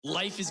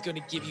Life is going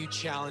to give you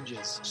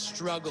challenges,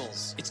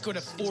 struggles. It's going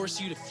to force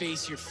you to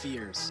face your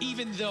fears.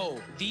 Even though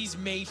these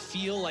may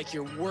feel like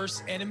your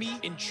worst enemy,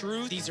 in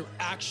truth, these are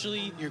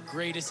actually your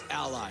greatest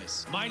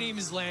allies. My name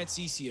is Lance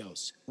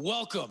Ecios.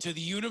 Welcome to the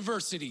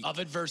University of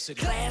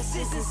Adversity. Class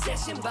is in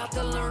session, about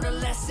to learn a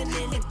lesson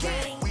in the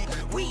game.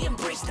 We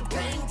embrace the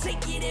pain,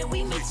 take it and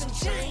we make some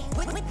change.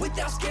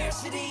 Without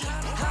scarcity,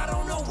 I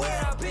don't know where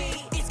I'll be.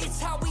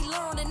 It's how we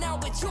learn, and now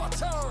it's your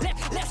turn.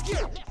 Let's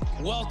get it.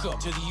 Welcome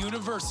to the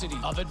University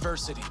of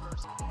Adversity.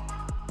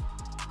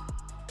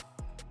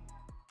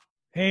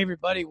 Hey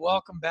everybody,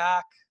 welcome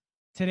back.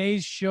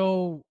 Today's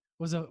show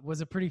was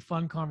a pretty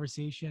fun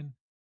conversation.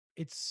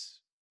 It's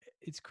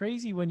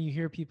crazy when you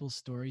hear people's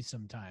stories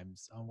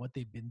sometimes on what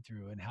they've been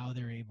through and how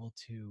they're able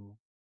to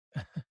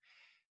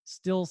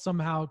still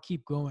somehow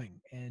keep going.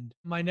 And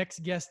my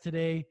next guest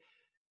today,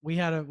 we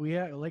had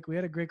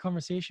a great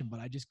conversation, but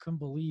I just couldn't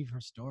believe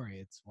her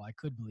story. I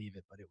could believe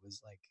it, but it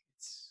was like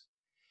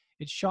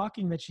it's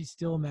shocking that she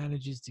still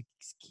manages to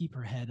keep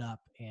her head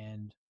up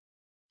and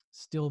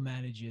still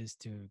manages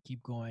to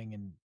keep going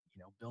and,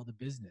 build a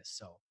business.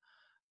 So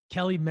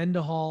Kelly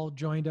Mendenhall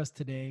joined us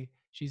today.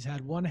 She's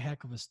had one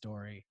heck of a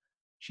story.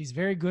 She's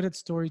very good at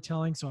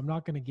storytelling, so I'm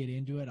not going to get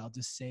into it. I'll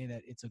just say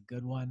that it's a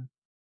good one.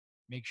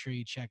 Make sure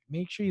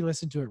you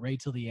listen to it right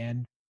till the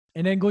end,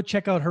 and then go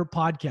check out her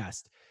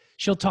podcast.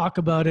 She'll talk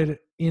about it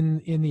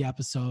in the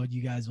episode.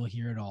 You guys will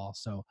hear it all.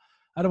 So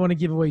I don't want to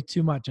give away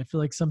too much. I feel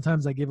like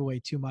sometimes I give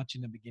away too much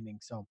in the beginning.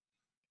 So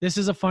this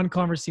is a fun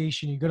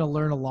conversation. You're going to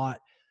learn a lot.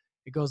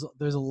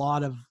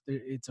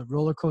 It's a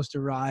roller coaster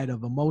ride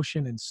of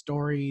emotion and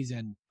stories.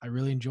 And I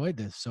really enjoyed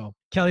this. So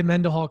Kelly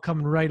Mendenhall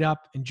coming right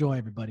up. Enjoy,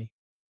 everybody.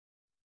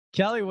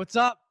 Kelly, what's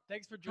up?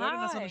 Thanks for joining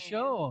us on the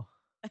show.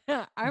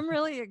 I'm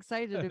really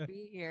excited to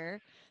be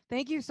here.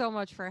 Thank you so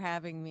much for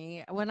having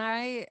me. When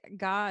I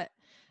got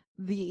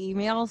the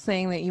email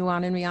saying that you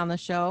wanted me on the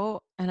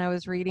show and I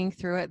was reading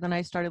through it, then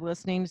I started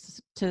listening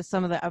to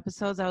some of the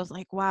episodes, I was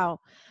like,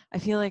 wow, I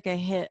feel like I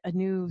hit a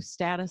new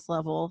status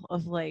level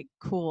of like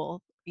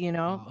cool,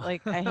 Wow.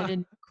 like I hit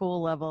a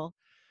cool level.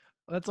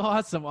 That's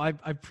awesome. I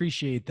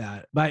appreciate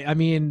that. But I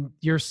mean,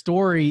 your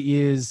story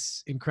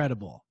is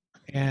incredible,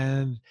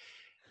 and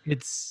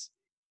it's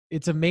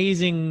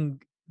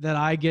amazing that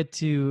I get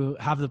to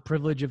have the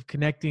privilege of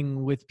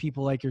connecting with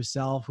people like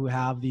yourself who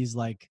have these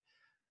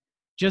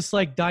just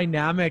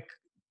dynamic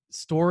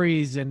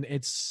stories. And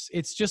it's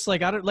just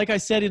like, I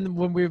said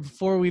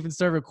before we even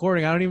started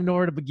recording, I don't even know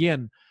where to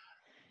begin.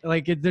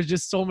 There's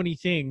just so many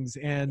things.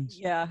 And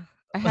yeah,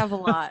 I have a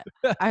lot.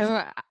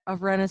 I'm a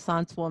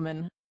Renaissance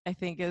woman, I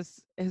think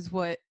is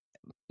what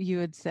you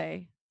would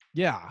say.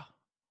 Yeah.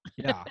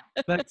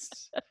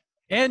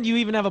 And you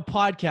even have a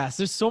podcast.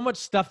 There's so much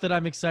stuff that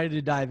I'm excited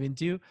to dive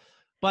into,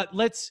 but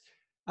as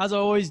I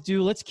always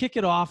do, let's kick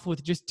it off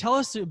with just tell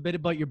us a bit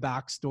about your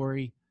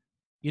backstory.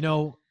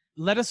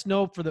 Let us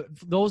know for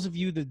those of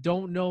you that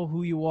don't know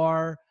who you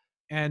are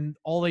and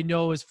all they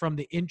know is from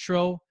the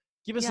intro.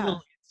 Give us a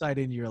little insight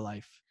into your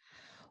life.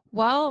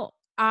 Well,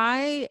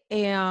 I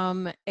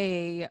am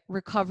a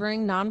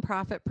recovering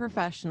nonprofit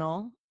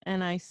professional,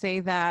 and I say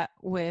that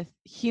with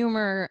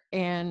humor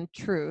and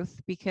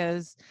truth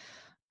because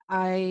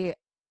I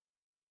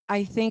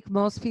think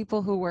most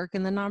people who work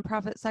in the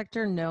nonprofit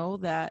sector know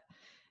that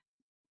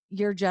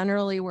you're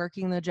generally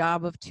working the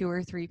job of 2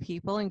 or 3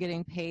 people and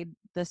getting paid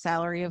the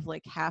salary of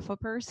like half a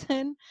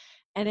person,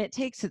 and it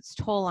takes its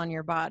toll on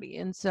your body.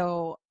 And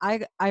so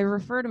I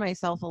refer to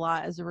myself a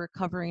lot as a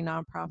recovering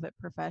nonprofit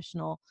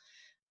professional.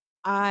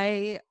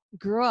 I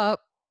grew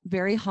up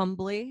very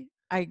humbly.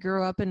 I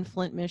grew up in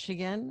Flint,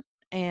 Michigan,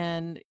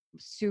 and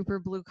super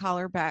blue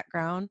collar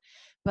background,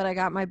 but I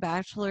got my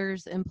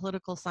bachelor's in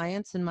political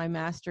science and my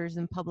master's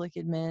in public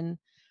admin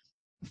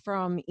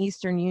from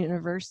Eastern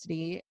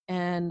University,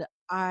 and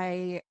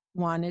I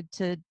wanted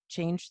to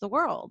change the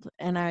world,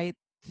 and I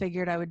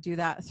figured I would do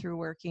that through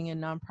working in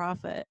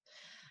nonprofit.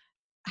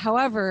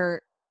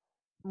 However,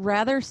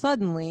 rather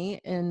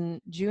suddenly in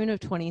June of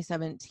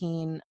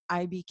 2017,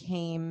 I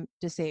became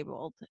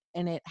disabled,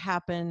 and it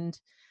happened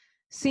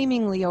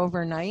seemingly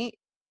overnight.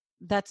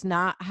 That's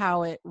not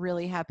how it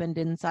really happened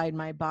inside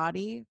my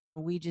body.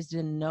 We just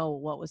didn't know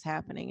what was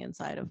happening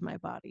inside of my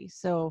body.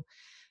 So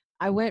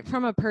I went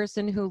from a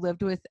person who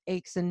lived with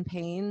aches and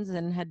pains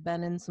and had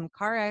been in some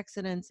car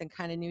accidents and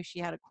kind of knew she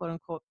had a quote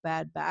unquote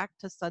bad back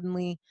to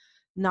suddenly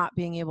not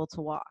being able to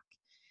walk.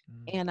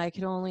 And I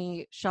could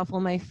only shuffle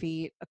my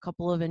feet a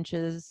couple of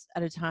inches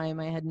at a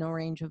time. I had no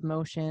range of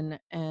motion,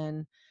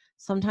 and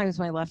sometimes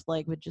my left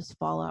leg would just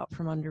fall out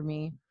from under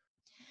me.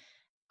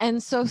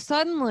 And so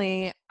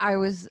suddenly I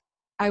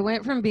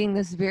went from being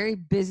this very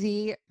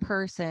busy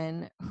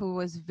person who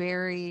was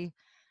very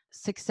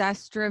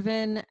success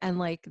driven and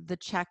like the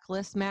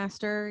checklist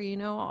master,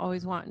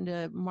 always wanting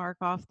to mark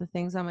off the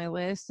things on my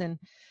list, and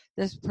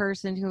this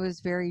person who was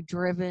very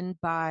driven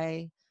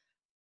by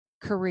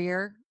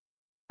career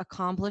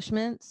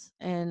accomplishments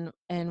and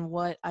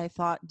what I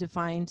thought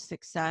defined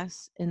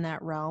success in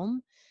that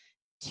realm,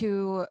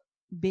 to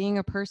being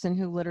a person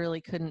who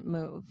literally couldn't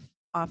move.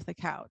 off the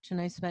couch, and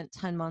I spent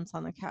 10 months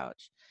on the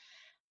couch.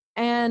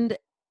 And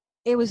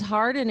it was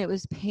hard and it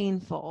was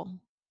painful.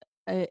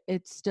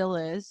 It still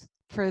is.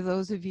 For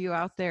those of you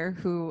out there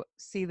who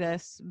see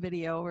this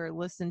video or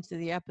listen to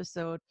the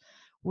episode,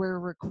 we're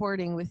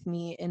recording with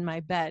me in my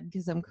bed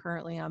because I'm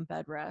currently on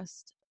bed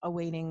rest,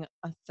 awaiting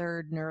a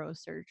third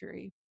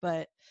neurosurgery.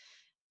 But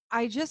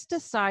I just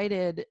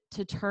decided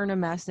to turn a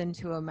mess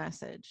into a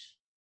message.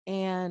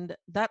 And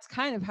that's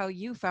kind of how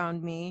you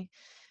found me,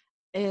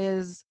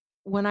 is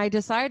when I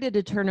decided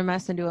to turn a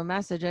mess into a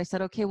message, I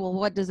said, okay, well,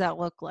 what does that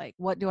look like?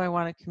 What do I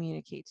want to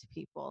communicate to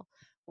people?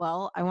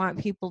 Well, I want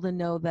people to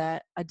know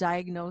that a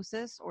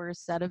diagnosis or a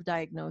set of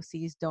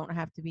diagnoses don't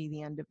have to be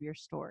the end of your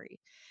story.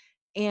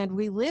 And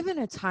we live in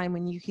a time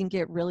when you can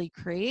get really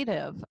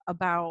creative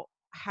about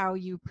how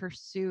you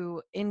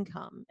pursue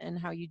income and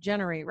how you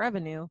generate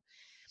revenue.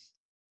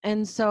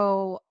 And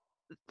so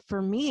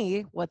for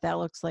me, what that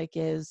looks like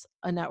is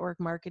a network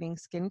marketing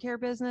skincare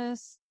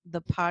business,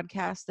 the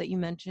podcast that you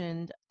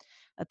mentioned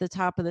at the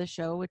top of the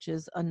show, which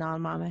is a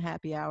non-mama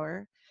happy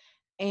hour,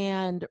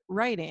 and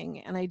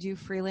writing. And I do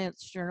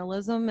freelance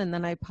journalism. And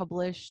then I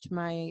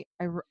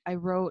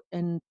wrote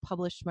and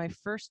published my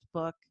first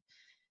book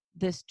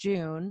this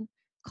June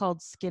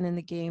called Skin in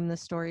the Game, The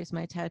Stories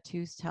My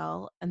Tattoos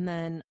Tell. And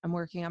then I'm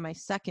working on my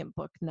second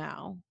book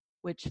now,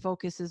 which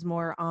focuses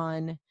more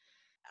on,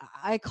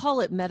 I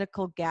call it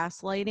medical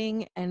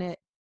gaslighting, and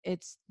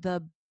it's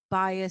the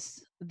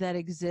bias that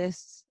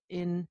exists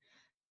in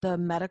the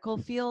medical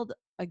field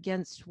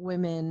against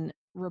women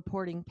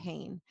reporting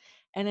pain.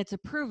 And it's a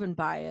proven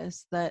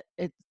bias that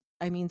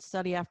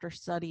study after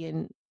study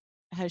and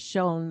has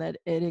shown that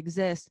it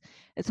exists.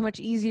 It's much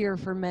easier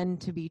for men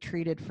to be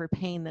treated for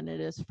pain than it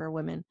is for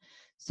women.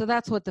 So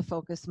that's what the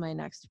focus of my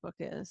next book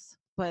is.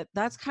 But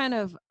that's kind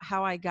of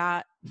how I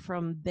got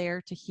from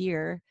there to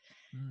here.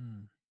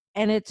 Mm.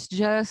 And it's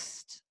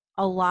just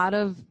a lot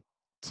of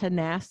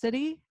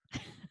tenacity.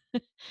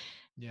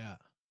 Yeah.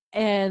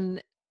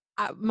 And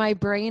my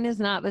brain is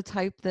not the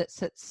type that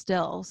sits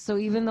still. So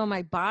even though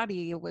my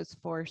body was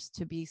forced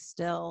to be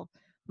still,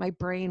 my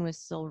brain was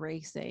still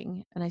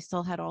racing, and I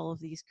still had all of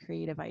these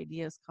creative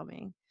ideas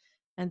coming.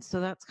 And so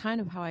that's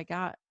kind of how I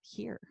got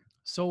here.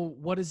 So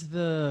what is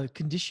the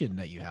condition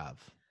that you have?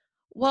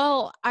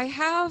 Well, I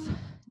have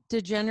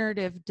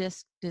degenerative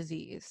disc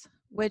disease,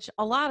 which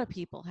a lot of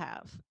people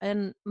have.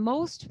 And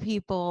most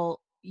people,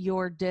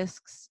 your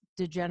discs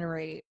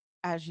degenerate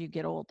as you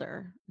get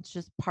older. It's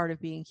just part of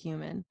being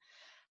human.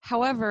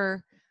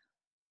 However,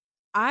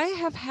 I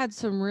have had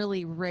some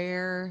really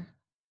rare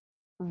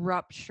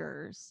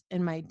ruptures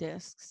in my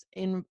discs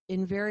in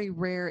very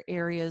rare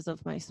areas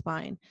of my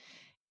spine.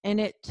 And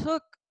it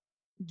took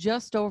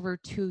just over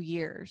 2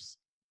 years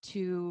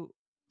to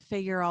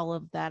figure all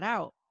of that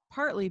out,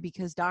 partly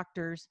because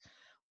doctors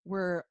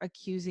were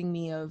accusing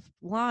me of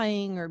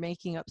lying or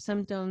making up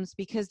symptoms,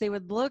 because they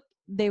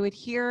would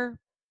hear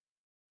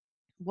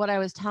what I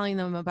was telling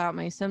them about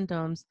my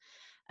symptoms,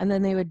 and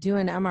then they would do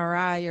an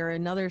MRI or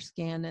another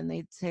scan, and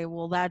they'd say,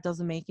 well, that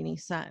doesn't make any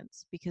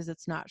sense because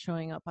it's not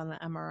showing up on the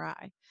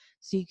MRI.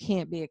 So you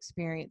can't be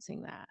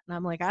experiencing that. And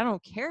I'm like, I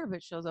don't care if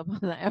it shows up on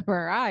the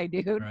MRI,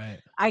 dude. Right.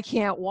 I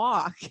can't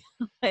walk.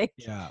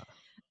 Yeah.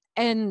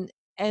 And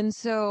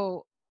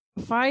so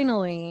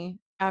finally,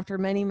 after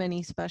many,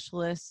 many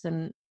specialists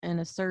and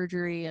a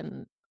surgery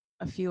and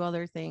a few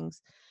other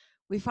things,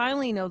 we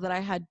finally know that I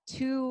had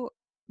 2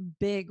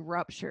 big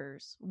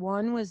ruptures.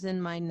 One was in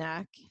my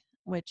neck,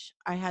 which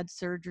I had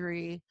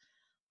surgery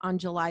on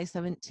July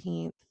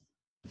 17th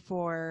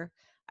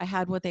I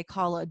had what they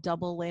call a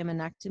double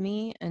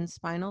laminectomy and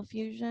spinal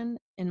fusion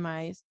in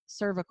my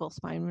cervical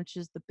spine, which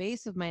is the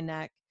base of my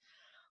neck.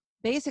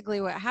 Basically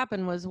what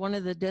happened was one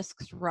of the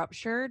discs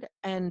ruptured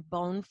and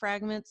bone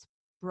fragments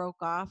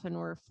broke off and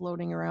were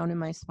floating around in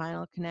my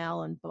spinal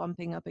canal and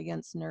bumping up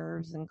against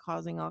nerves and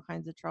causing all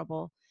kinds of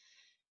trouble.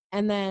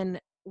 And then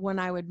when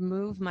I would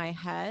move my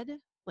head,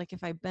 like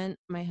if I bent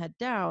my head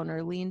down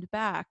or leaned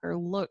back or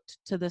looked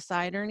to the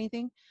side or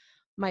anything,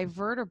 my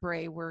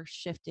vertebrae were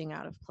shifting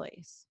out of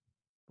place.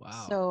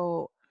 Wow.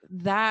 So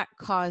that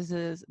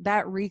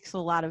wreaks a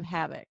lot of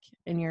havoc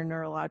in your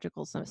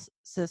neurological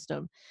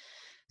system.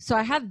 So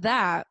I had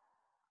that,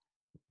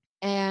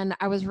 and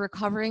I was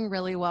recovering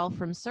really well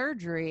from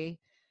surgery.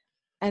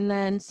 And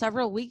then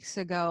several weeks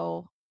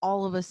ago,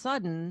 all of a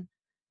sudden,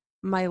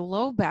 my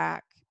low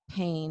back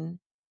pain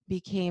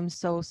became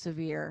so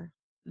severe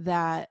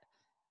that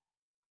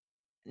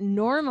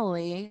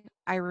normally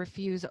I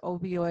refuse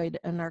opioid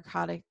and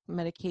narcotic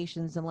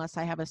medications unless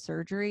I have a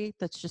surgery.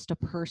 That's just a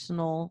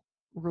personal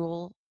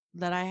rule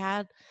that I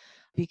had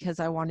because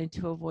I wanted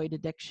to avoid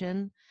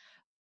addiction.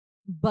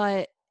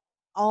 But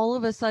all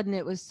of a sudden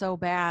it was so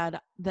bad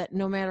that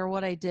no matter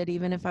what I did,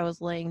 even if I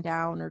was laying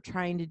down or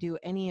trying to do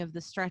any of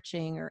the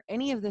stretching or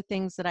any of the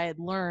things that I had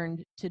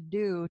learned to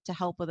do to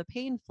help with a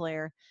pain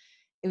flare,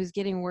 it was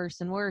getting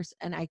worse and worse.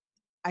 And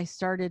I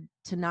started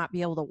to not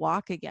be able to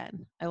walk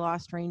again. I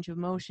lost range of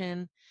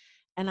motion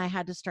and I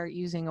had to start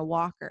using a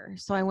walker.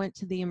 So I went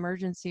to the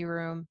emergency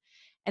room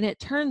And it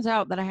turns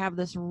out that I have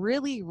this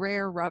really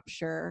rare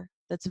rupture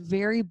that's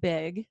very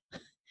big,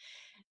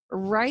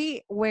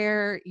 right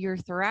where your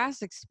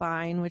thoracic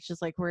spine, which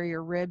is like where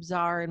your ribs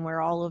are and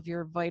where all of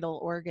your vital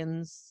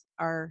organs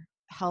are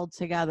held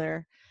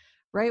together,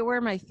 right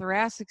where my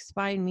thoracic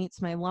spine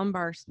meets my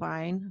lumbar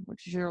spine,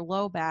 which is your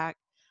low back,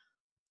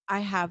 I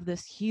have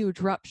this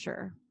huge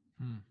rupture.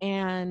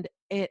 And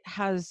it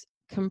has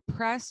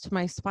compressed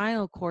my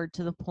spinal cord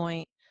to the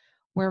point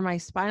where my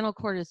spinal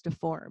cord is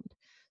deformed.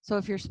 So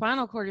if your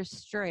spinal cord is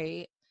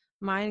straight,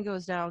 mine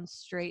goes down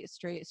straight,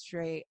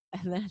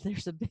 and then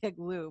there's a big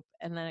loop,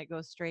 and then it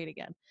goes straight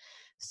again.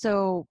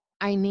 So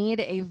I need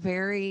a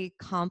very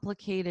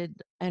complicated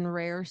and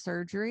rare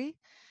surgery.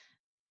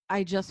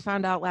 I just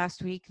found out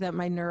last week that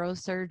my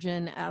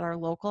neurosurgeon at our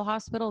local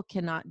hospital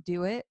cannot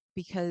do it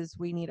because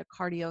we need a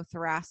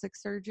cardiothoracic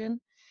surgeon.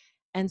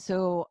 And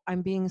so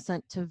I'm being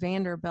sent to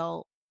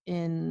Vanderbilt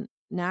in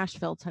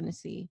Nashville,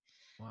 Tennessee.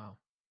 Wow.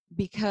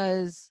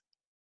 Because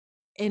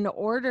in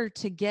order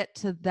to get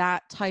to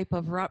that type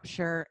of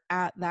rupture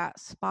at that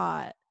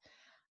spot,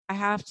 I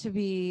have to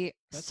be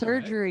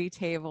surgery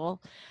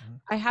table. Mm-hmm.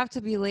 I have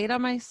to be laid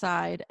on my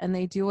side, and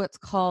they do what's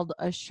called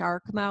a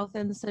shark mouth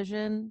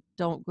incision.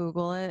 Don't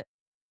Google it.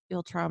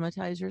 You'll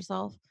traumatize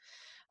yourself.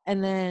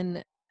 And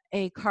then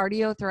a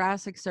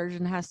cardiothoracic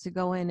surgeon has to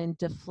go in and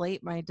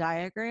deflate my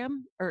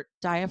diaphragm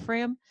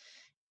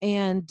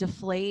and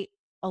deflate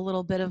a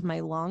little bit of my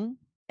lung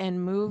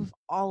and move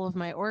all of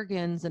my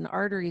organs and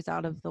arteries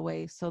out of the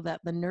way so that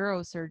the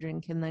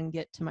neurosurgeon can then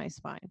get to my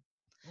spine.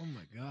 Oh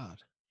my God.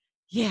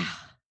 Yeah.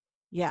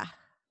 Yeah.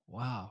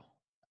 Wow.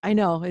 I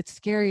know, it's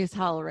scary as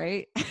hell,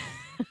 right?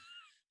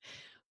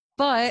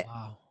 But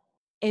wow.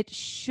 It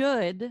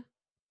should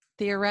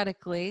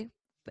theoretically,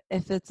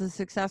 if it's a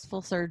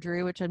successful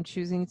surgery, which I'm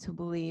choosing to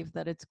believe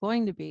that it's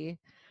going to be,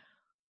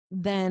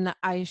 then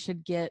I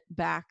should get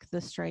back the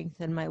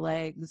strength in my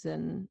legs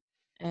and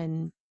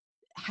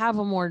have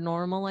a more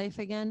normal life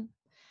again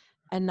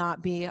and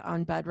not be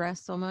on bed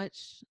rest so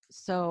much.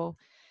 So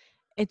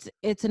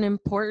it's an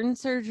important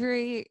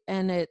surgery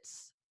and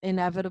it's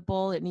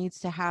inevitable. It needs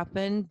to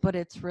happen, but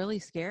it's really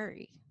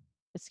scary.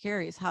 It's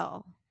scary as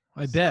hell.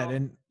 I bet.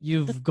 And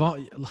you've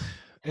gone,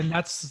 and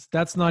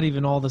that's not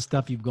even all the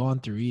stuff you've gone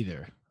through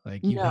either.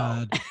 Like you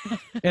had,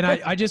 and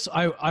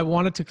I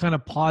wanted to kind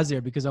of pause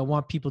there because I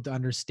want people to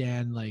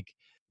understand like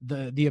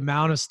the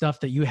amount of stuff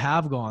that you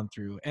have gone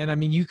through. And I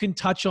mean, you can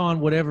touch on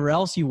whatever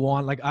else you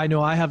want. Like I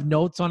know I have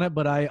notes on it,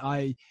 but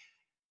I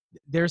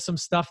there's some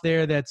stuff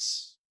there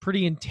that's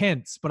pretty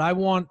intense, but I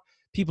want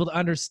people to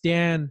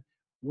understand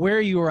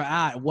where you are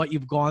at, what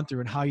you've gone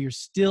through and how you're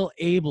still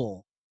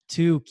able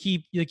to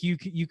keep, like you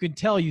can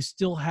tell you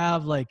still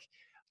have like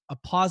a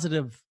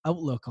positive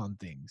outlook on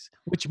things,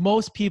 which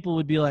most people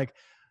would be like,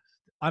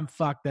 I'm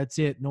fucked. That's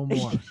it. No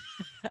more.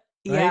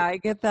 Yeah, right? I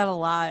get that a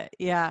lot.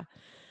 Yeah.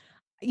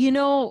 You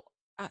know,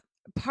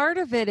 part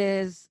of it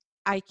is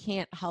I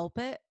can't help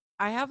it.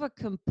 I have a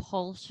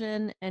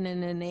compulsion and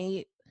an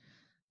innate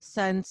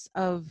sense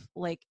of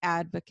like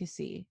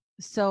advocacy.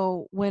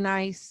 So when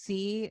I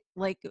see,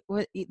 like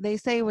what they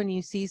say, when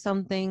you see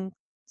something,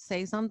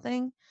 say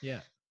something. Yeah.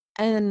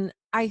 And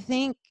I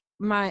think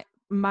my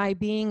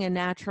being a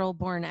natural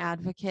born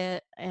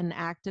advocate and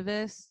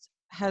activist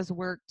has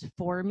worked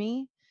for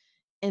me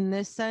in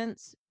this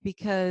sense,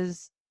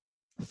 because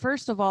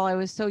first of all, I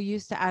was so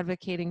used to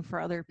advocating for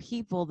other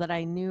people that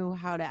I knew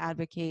how to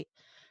advocate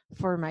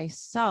for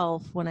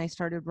myself when I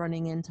started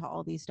running into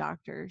all these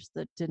doctors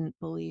that didn't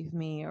believe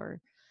me,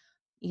 or,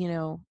 you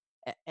know,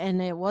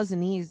 and it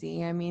wasn't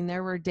easy. I mean,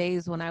 there were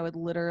days when I would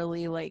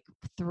literally like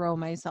throw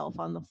myself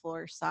on the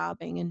floor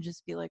sobbing and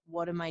just be like,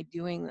 what am I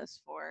doing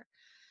this for?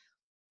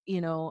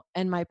 You know,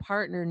 and my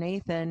partner,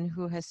 Nathan,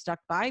 who has stuck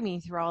by me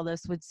through all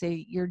this, would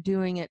say, you're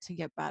doing it to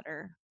get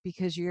better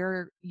because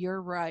you're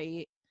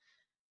right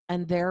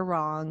and they're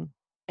wrong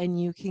and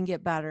you can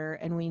get better.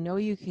 And we know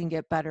you can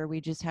get better.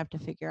 We just have to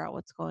figure out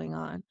what's going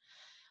on.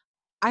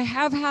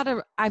 I've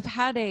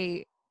had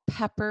a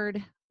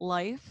peppered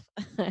life.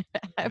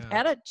 I've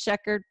had a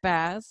checkered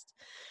past.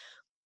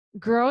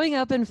 Growing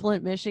up in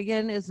Flint,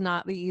 Michigan is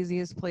not the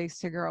easiest place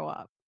to grow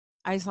up.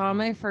 I saw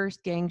my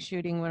first gang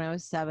shooting when I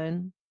was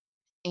 7.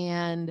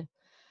 And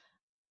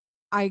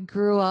I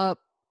grew up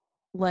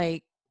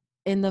like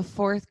in the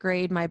 4th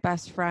grade, my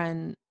best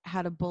friend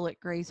had a bullet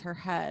graze her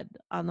head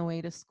on the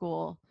way to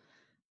school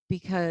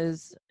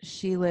because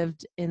she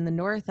lived in the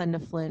north end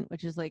of Flint,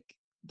 which is like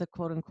the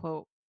quote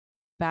unquote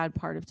bad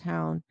part of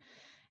town.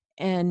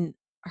 And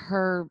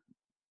her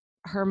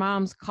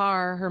mom's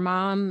car, her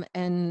mom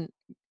and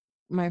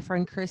my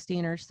friend Christy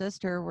and her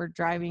sister were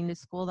driving to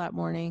school that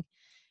morning,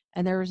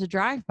 and there was a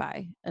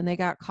drive-by and they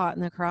got caught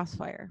in the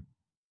crossfire.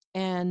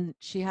 And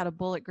she had a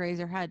bullet graze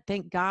her head.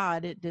 Thank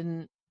God it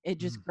didn't, it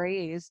just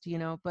grazed, you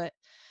know, but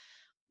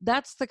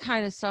that's the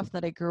kind of stuff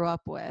that I grew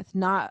up with.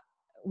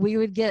 We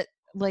would get,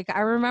 like, I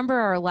remember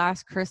our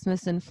last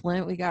Christmas in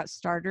Flint, we got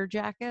starter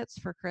jackets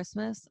for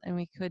Christmas and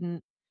we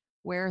couldn't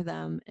wear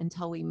them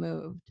until we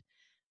moved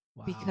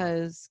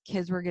because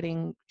kids were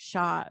getting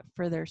shot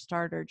for their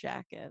starter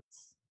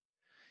jackets.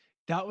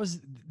 That was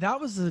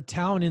the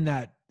town in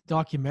that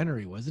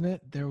documentary, wasn't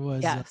it? There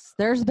was Yes,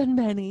 there's been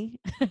many.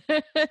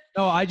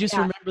 no, I just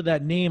Yeah. remember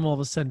that name all of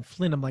a sudden,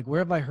 Flint. I'm like, where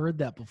have I heard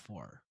that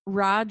before?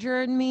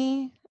 Roger and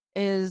Me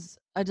is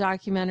a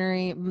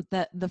documentary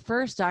that the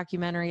first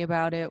documentary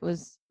about it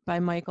was by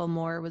Michael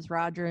Moore, was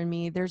Roger and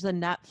Me. There's a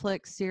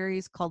Netflix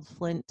series called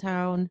Flint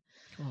Town,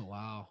 Oh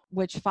wow.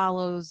 which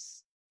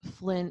follows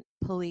Flint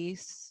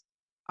police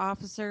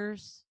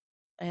officers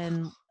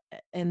and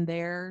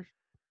their,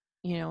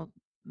 you know,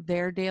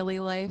 their daily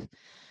life.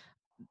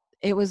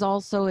 It was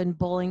also in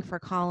Bowling for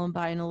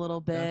Columbine a little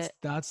bit.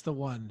 That's the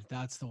one.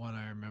 That's the one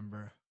I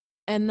remember.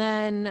 And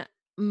then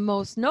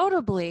most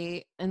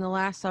notably in the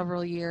last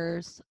several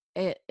years,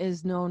 it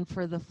is known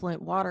for the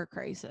Flint water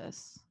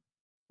crisis,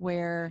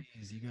 where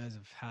Jeez, you guys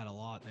have had a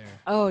lot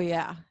there. oh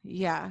yeah,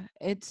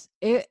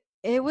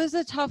 it was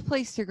a tough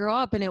place to grow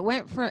up, and it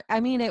went from, I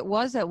mean, it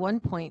was at one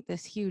point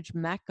this huge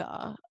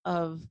mecca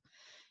of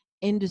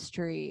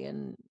industry,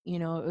 and you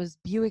know, it was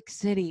Buick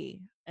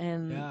City,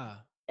 and Yeah.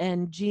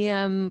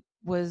 GM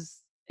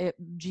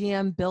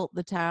built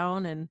the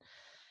town, and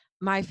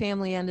my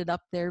family ended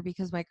up there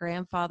because my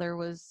grandfather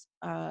was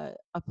a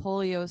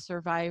polio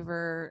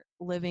survivor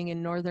living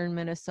in northern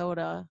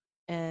Minnesota,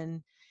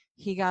 and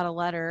he got a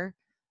letter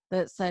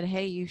that said,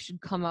 "Hey, you should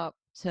come up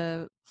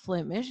to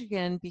Flint,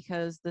 Michigan,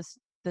 because this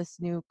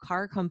new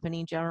car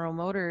company, General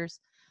Motors,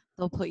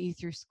 they'll put you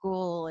through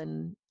school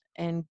and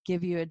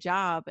give you a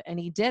job." And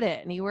he did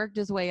it, and he worked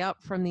his way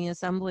up from the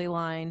assembly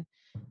line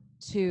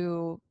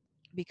to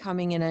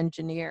becoming an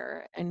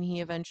engineer, and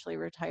he eventually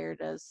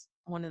retired as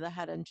one of the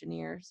head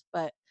engineers.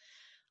 But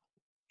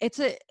it's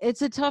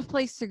a tough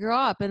place to grow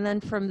up. And then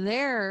from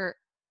there,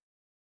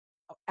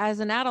 as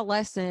an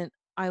adolescent,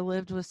 I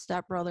lived with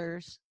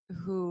stepbrothers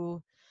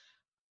who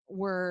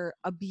were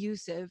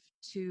abusive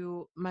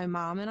to my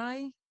mom and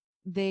I.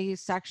 They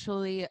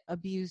sexually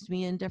abused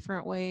me in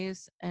different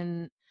ways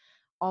and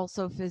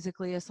also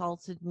physically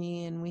assaulted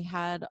me, and we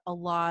had a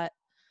lot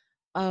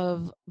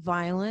of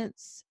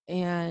violence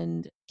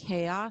and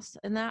chaos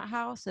in that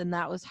house, and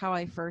that was how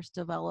I first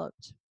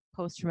developed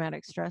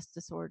post-traumatic stress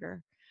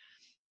disorder.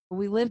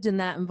 We lived in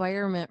that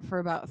environment for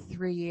about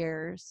 3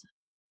 years,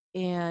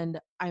 and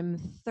I'm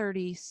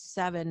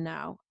 37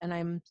 now,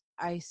 and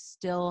I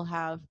still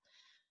have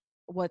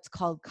what's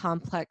called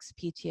complex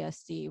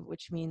PTSD,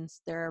 which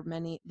means there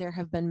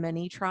have been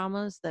many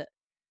traumas that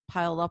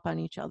piled up on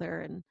each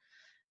other,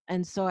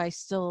 and so I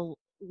still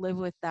live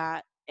with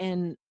that.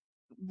 And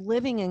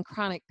living in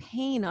chronic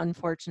pain,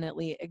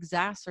 unfortunately,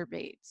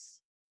 exacerbates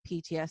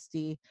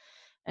PTSD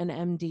and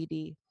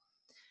MDD.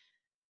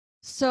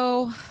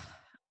 So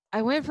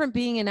I went from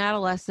being an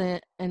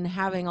adolescent and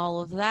having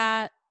all of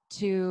that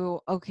to,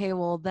 okay,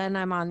 well, then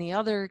I'm on the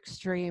other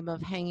extreme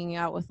of hanging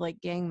out with like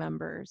gang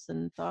members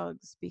and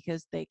thugs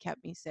because they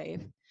kept me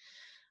safe.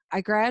 I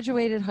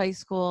graduated high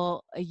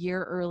school a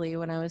year early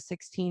when I was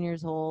 16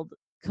 years old,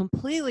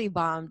 completely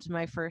bombed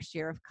my first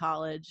year of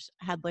college,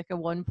 had like a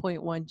 1.1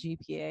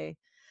 GPA.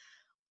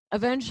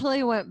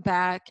 Eventually went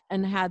back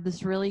and had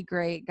this really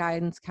great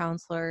guidance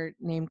counselor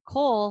named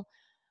Cole,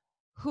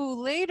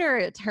 who later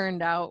it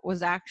turned out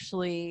was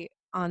actually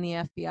on the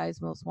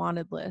FBI's most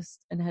wanted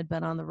list and had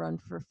been on the run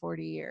for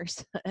 40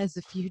 years as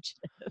a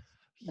fugitive.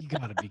 You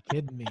gotta be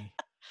kidding me.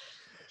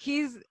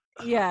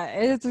 Yeah,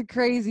 it's a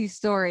crazy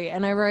story,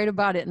 and I write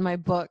about it in my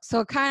book.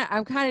 So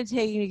I'm kind of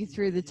taking you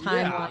through the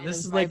timeline. Yeah, this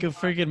is like a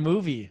freaking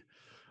movie.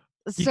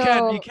 You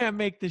can't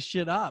make this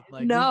shit up.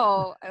 Like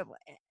no,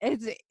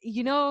 it's,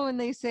 you know, when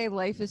they say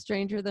life is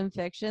stranger than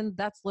fiction,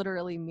 that's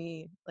literally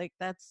me. Like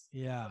that's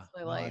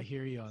my life. I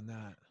hear you on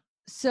that.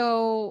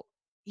 So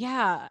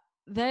yeah,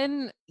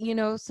 then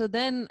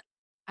then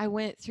I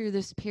went through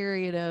this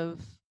period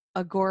of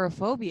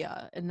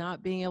agoraphobia and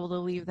not being able to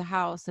leave the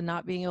house and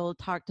not being able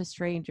to talk to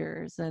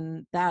strangers,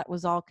 and that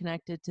was all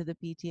connected to the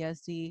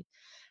PTSD,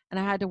 and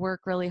I had to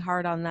work really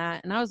hard on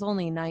that. And I was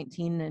only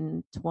 19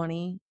 and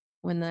 20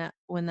 when that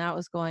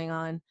was going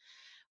on,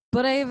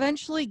 but I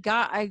eventually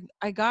got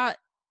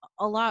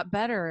a lot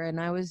better, and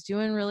I was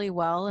doing really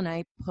well, and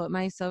I put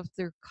myself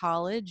through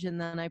college,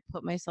 and then I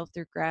put myself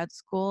through grad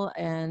school.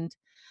 And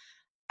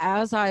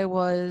as I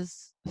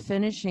was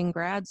finishing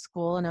grad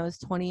school and I was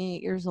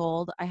 28 years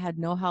old, I had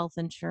no health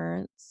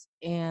insurance,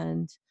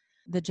 and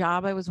the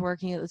job I was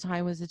working at the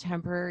time was a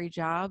temporary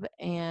job,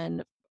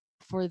 and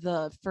for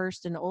the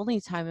first and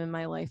only time in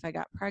my life, I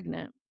got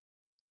pregnant.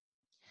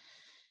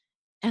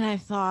 And I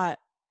thought,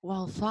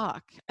 well,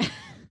 fuck,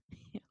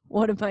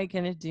 what am I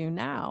going to do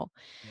now?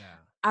 Yeah.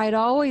 I'd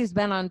always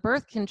been on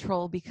birth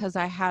control because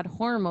I had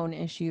hormone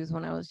issues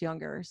when I was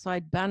younger. So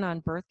I'd been on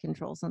birth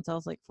control since I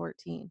was like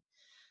 14.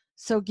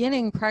 So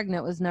getting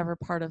pregnant was never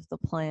part of the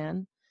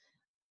plan.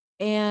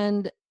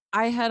 And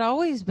I had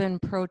always been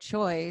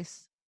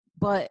pro-choice,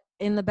 but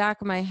in the back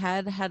of my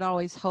head had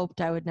always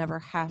hoped I would never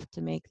have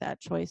to make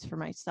that choice for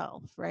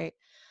myself, right?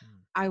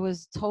 I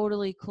was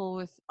totally cool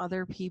with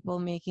other people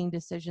making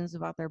decisions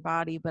about their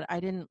body, but I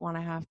didn't want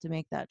to have to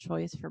make that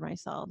choice for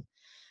myself.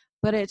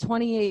 But at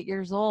 28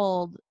 years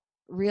old,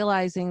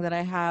 realizing that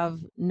I have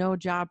no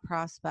job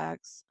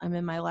prospects. I'm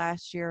in my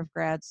last year of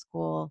grad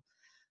school.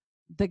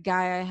 The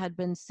guy I had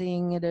been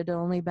seeing, it had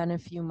only been a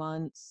few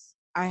months.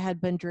 I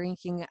had been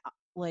drinking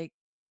like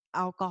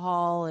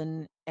alcohol,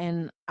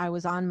 and I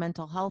was on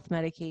mental health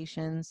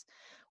medications,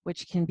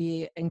 which can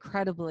be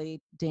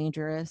incredibly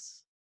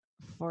dangerous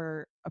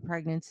for a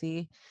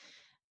pregnancy.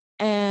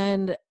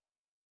 And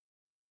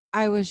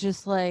I was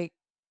just like,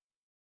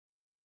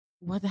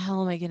 what the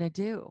hell am I going to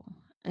do?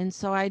 And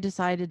so I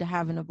decided to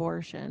have an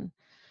abortion.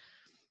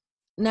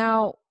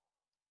 Now,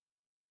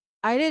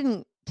 I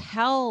didn't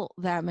tell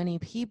that many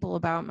people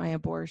about my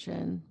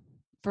abortion.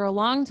 For a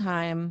long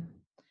time,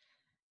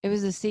 it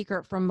was a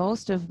secret from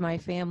most of my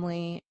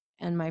family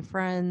and my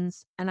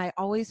friends. And I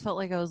always felt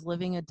like I was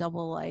living a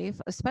double life,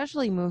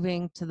 especially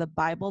moving to the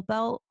Bible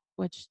Belt,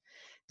 which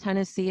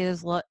Tennessee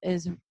is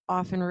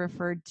often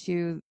referred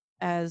to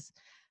as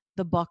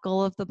the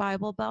buckle of the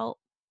Bible Belt.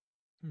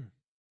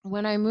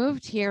 When I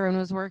moved here and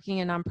was working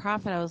in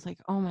nonprofit, I was like,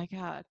 oh my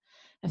God,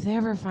 if they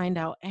ever find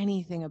out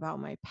anything about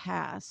my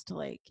past,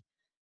 like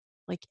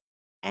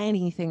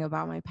anything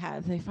about my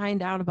past, if they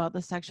find out about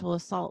the sexual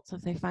assaults,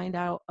 if they find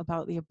out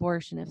about the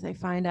abortion, if they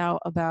find out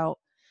about,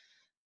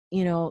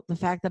 the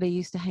fact that I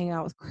used to hang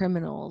out with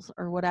criminals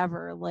or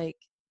whatever, like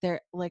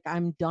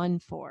I'm done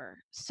for.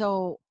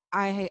 So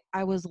I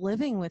was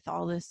living with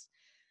all this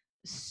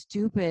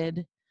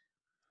stupid,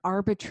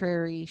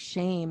 arbitrary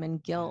shame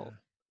and guilt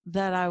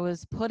that I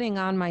was putting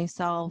on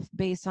myself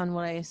based on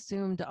what I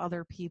assumed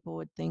other people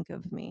would think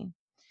of me.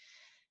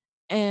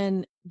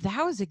 And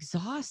that was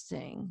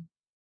exhausting.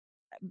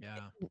 Yeah.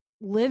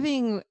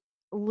 Living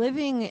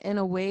in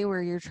a way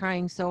where you're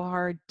trying so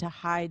hard to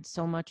hide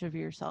so much of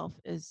yourself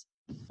is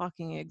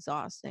fucking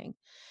exhausting.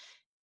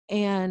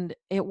 And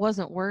it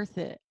wasn't worth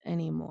it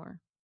anymore.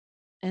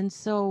 And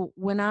so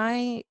when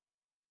I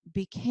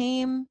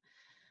became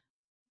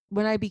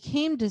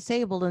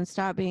disabled and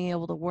stopped being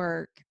able to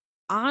work,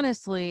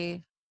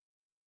 honestly,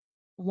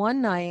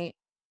 one night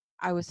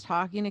I was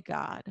talking to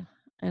God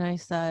and I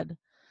said,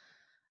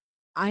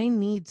 I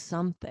need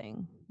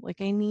something. Like,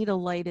 I need a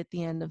light at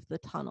the end of the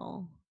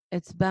tunnel.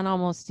 It's been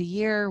almost a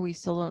year. We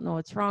still don't know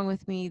what's wrong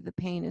with me. The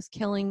pain is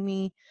killing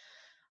me.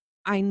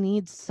 I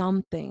need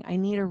something. I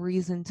need a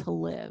reason to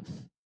live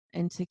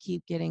and to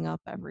keep getting up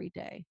every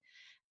day.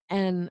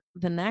 And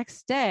the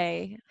next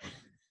day,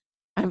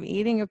 I'm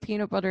eating a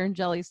peanut butter and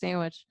jelly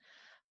sandwich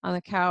on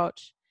the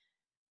couch,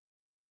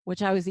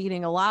 which I was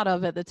eating a lot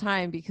of at the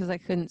time because I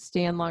couldn't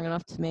stand long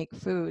enough to make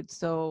food.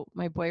 So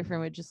my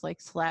boyfriend would just like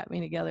slap me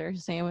together a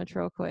sandwich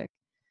real quick.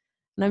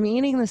 And I'm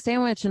eating the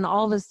sandwich, and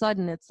all of a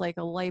sudden it's like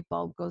a light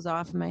bulb goes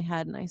off in my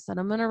head. And I said,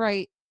 I'm going to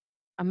write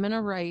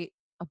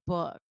a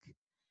book,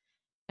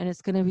 and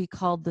it's going to be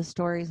called The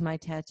Stories My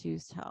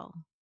Tattoos Tell,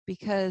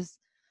 because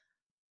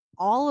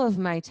all of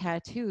my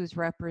tattoos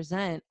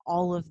represent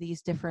all of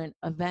these different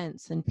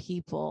events and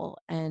people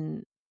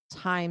and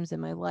times in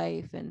my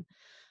life. And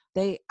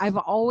I've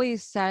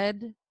always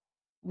said,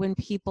 when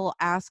people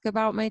ask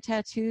about my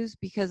tattoos,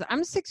 because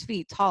I'm 6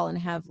 feet tall and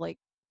have like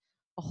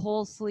a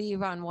whole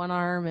sleeve on one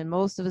arm and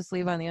most of a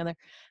sleeve on the other.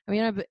 I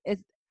mean,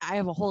 I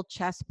have a whole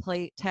chest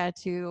plate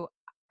tattoo.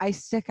 I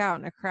stick out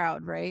in a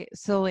crowd, right?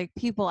 So like,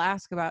 people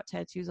ask about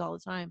tattoos all the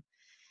time.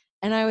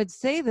 And I would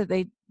say that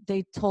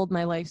they told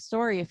my life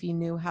story if you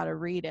knew how to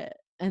read it.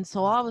 And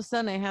so all of a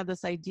sudden I had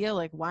this idea,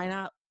 like, why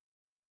not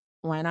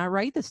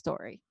write the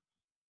story?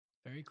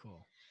 Very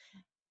cool.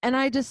 And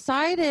I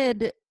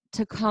decided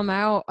to come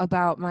out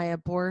about my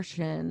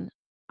abortion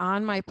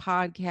on my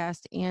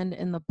podcast and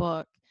in the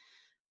book,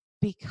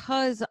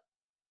 because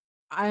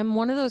I'm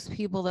one of those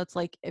people that's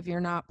like, if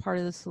you're not part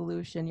of the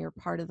solution, you're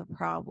part of the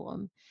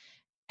problem.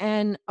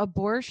 And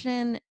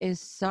abortion is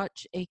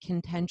such a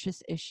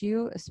contentious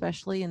issue,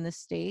 especially in the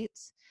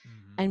States.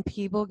 Mm-hmm. And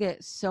people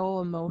get so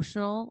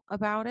emotional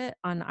about it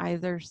on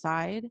either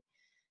side.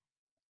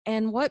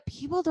 And what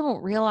people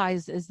don't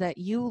realize is that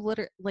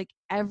like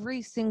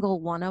every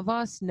single one of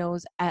us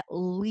knows at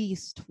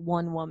least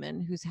one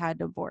woman who's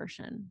had an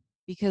abortion,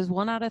 because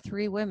 1 out of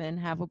 3 women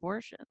have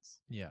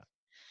abortions. Yeah.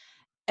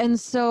 And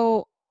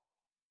so,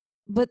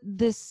 but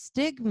this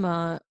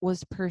stigma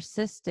was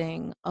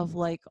persisting of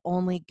like,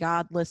 only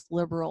godless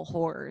liberal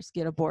whores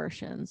get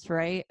abortions,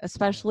 right?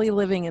 Especially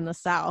living in the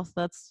South.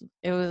 That's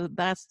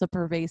the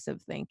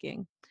pervasive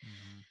thinking.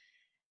 Mm-hmm.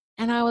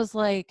 And I was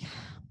like,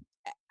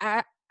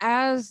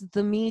 as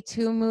the Me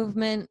Too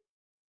movement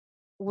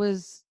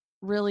was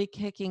really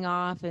kicking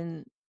off,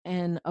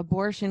 and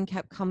abortion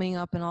kept coming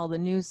up in all the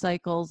news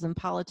cycles, and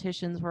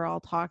politicians were all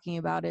talking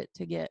about it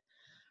to get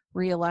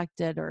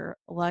reelected or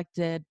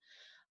elected,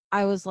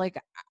 I was like,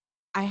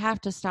 I have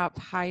to stop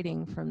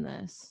hiding from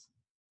this.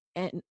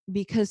 And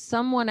because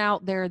someone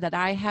out there that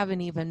I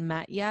haven't even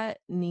met yet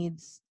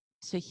needs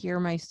to hear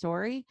my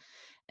story,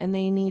 and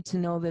they need to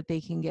know that they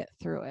can get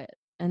through it.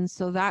 And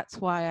so that's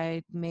why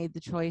I made the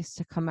choice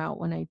to come out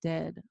when I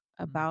did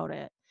about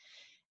it.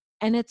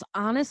 And it's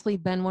honestly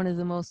been one of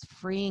the most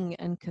freeing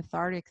and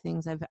cathartic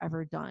things I've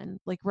ever done.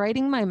 Like,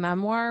 writing my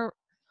memoir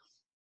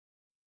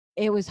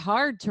it was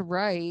hard to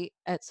write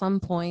at some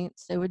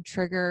points. It would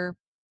trigger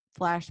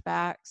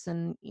flashbacks,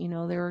 and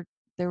there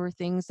were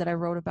things that I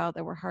wrote about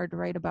that were hard to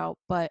write about,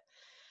 but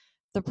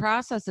the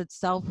process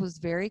itself was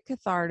very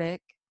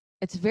cathartic.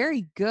 It's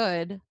very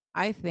good,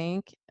 I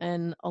think,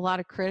 and a lot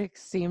of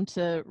critics seem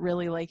to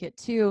really like it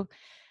too.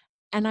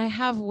 And I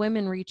have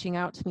women reaching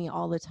out to me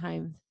all the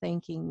time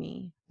thanking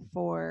me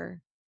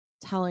for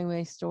telling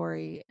my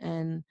story,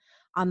 and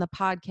on the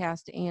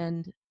podcast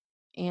and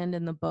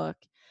in the book,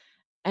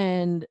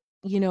 and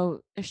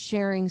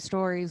sharing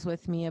stories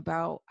with me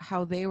about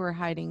how they were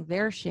hiding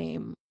their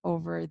shame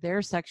over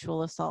their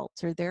sexual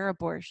assaults or their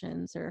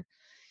abortions, or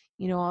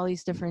all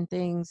these different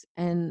things,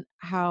 and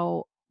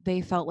how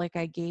they felt like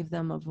I gave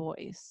them a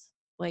voice.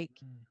 Like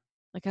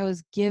I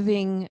was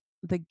giving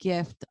the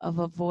gift of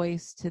a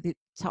voice to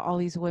all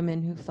these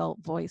women who felt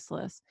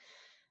voiceless.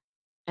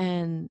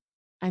 And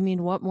I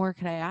mean, what more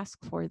could I ask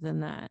for than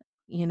that?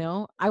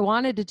 I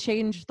wanted to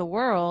change the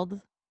world.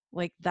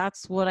 Like,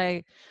 that's what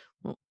I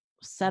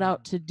set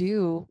out to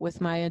do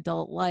with my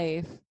adult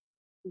life.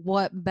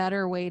 What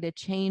better way to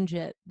change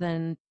it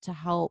than to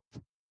help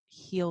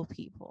heal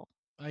people?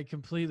 I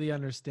completely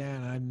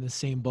understand. I'm the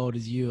same boat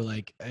as you.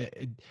 Like,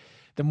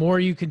 the more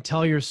you can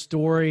tell your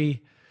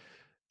story,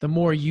 the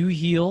more you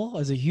heal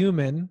as a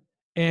human,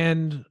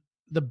 and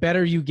the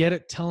better you get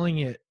at telling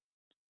it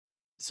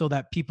so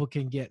that people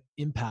can get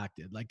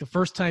impacted. Like, the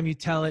first time you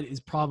tell it is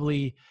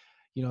probably,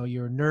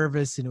 you're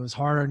nervous and it was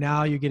harder.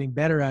 Now you're getting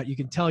better at, you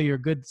can tell you're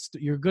good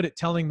at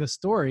telling the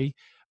story,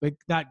 but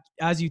that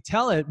as you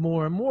tell it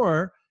more and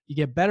more, you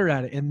get better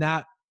at it. And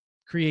that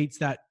creates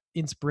that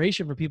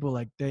inspiration for people.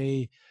 Like,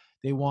 they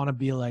want to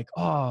be like,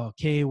 oh,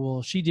 okay,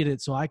 well, she did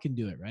it, so I can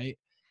do it. Right.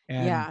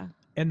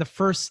 And the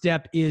first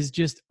step is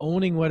just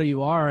owning what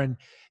you are. And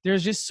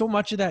there's just so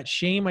much of that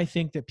shame, I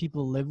think, that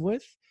people live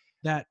with,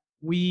 that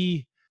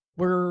we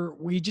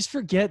just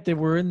forget that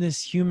we're in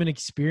this human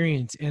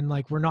experience, and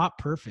like, we're not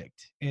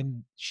perfect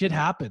and shit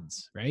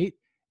happens. Right.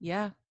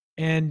 Yeah.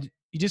 And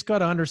you just got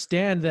to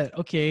understand that,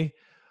 okay,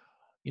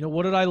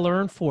 what did I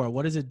learn for?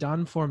 What has it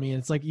done for me? And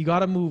it's like, you got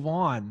to move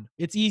on.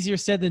 It's easier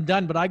said than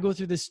done, but I go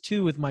through this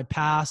too with my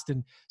past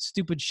and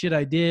stupid shit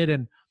I did,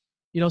 and,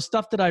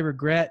 stuff that I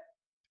regret,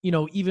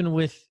 even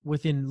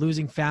within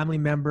losing family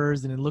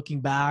members, and in looking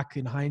back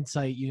in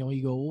hindsight, you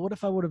go, well, what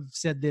if I would have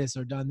said this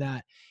or done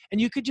that? And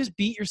you could just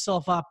beat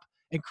yourself up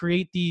and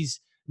create these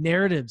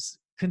narratives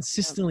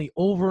consistently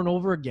over and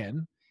over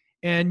again.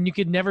 And you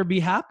could never be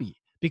happy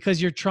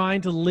because you're trying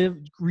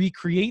to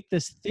recreate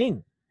this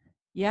thing.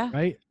 Yeah.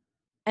 Right.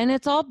 And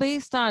it's all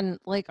based on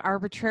like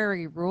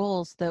arbitrary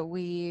rules that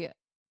we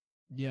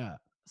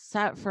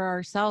set for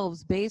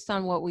ourselves based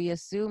on what we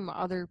assume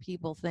other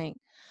people think.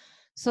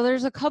 So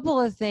there's a couple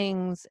of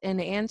things in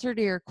answer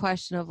to your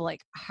question of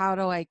like, how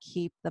do I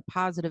keep the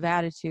positive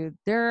attitude?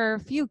 There are a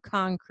few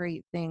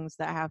concrete things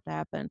that have to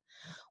happen.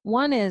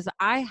 One is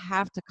I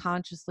have to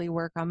consciously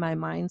work on my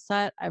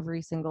mindset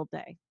every single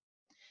day.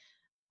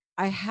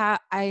 I have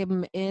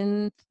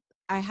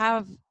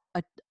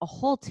a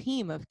whole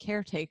team of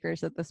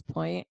caretakers at this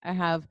point. I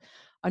have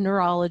a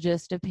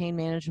neurologist, a pain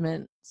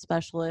management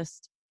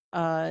specialist,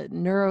 a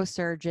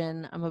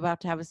neurosurgeon. I'm about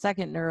to have a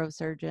second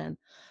neurosurgeon.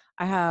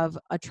 I have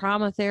a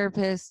trauma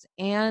therapist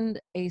and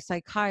a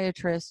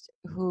psychiatrist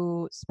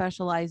who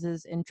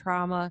specializes in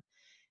trauma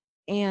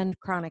and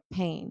chronic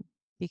pain,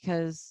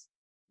 because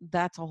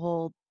that's a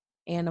whole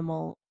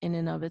animal in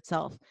and of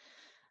itself.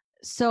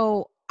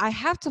 So I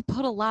have to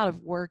put a lot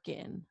of work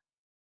in.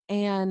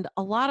 And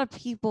a lot of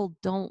people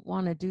don't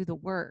want to do the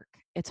work.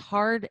 It's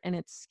hard and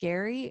it's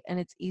scary, and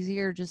it's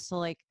easier just to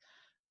like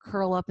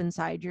curl up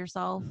inside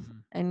yourself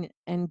and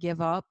give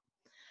up.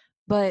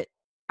 But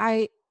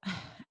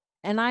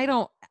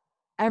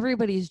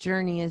everybody's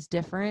journey is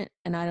different,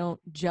 and I don't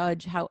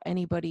judge how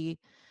anybody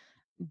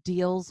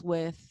deals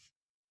with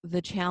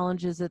the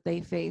challenges that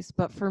they face.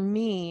 But for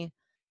me,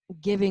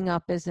 giving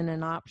up isn't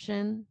an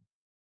option.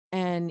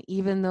 And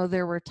even though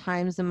there were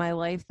times in my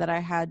life that I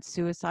had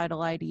suicidal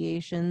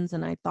ideations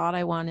and I thought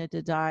I wanted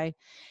to die,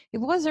 it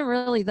wasn't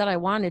really that I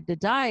wanted to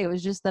die. It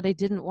was just that I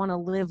didn't want to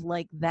live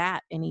like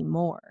that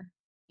anymore,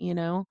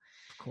 Of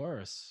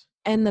course.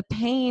 And the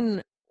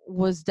pain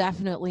was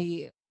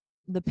definitely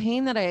the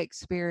pain that I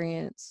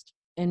experienced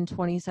in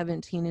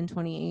 2017 and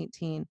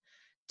 2018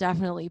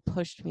 definitely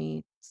pushed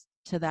me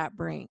to that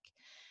brink.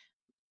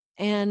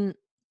 And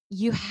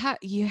you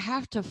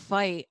have to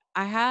fight.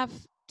 I have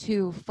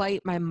to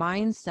fight my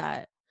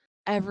mindset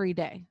every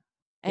day.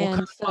 And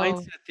what kind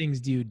of mindset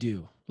things do you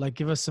do? Like,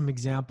 give us some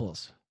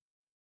examples.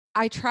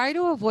 I try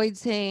to avoid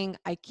saying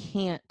I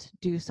can't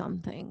do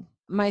something.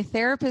 My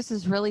therapist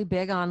is really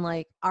big on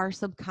like our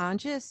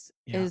subconscious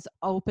is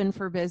open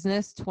for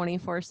business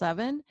 24/7,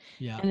 and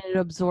it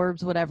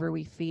absorbs whatever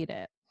we feed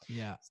it.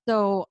 Yeah.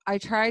 So I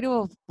try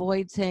to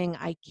avoid saying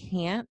I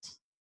can't.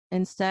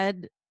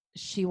 Instead,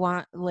 she's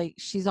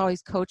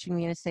always coaching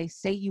me to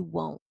say you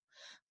won't.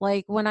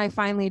 Like when I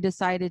finally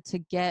decided to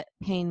get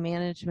pain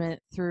management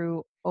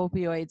through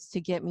opioids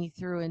to get me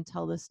through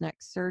until this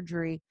next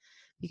surgery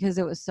because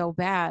it was so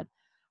bad,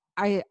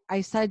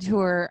 I said to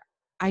her,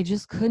 I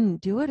just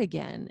couldn't do it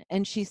again.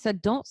 And she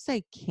said, don't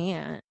say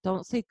can't,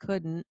 don't say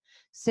couldn't,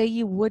 say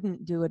you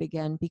wouldn't do it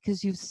again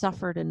because you've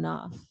suffered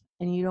enough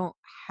and you don't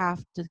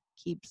have to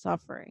keep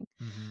suffering.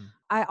 Mm-hmm.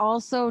 I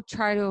also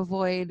try to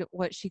avoid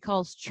what she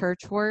calls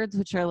church words,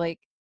 which are like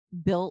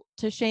built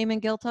to shame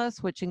and guilt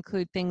us, which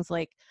include things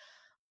like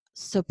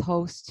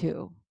supposed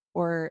to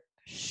or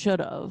should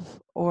have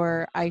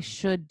or I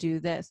should do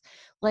this.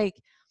 Like,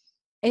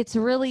 it's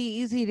really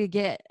easy to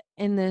get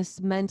in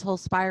this mental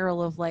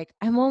spiral of like,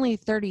 I'm only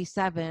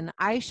 37.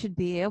 I should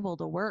be able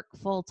to work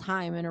full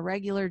time in a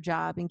regular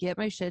job and get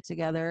my shit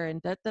together and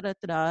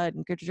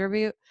and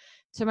contribute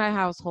to my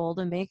household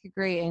and make a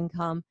great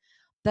income.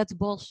 That's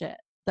bullshit.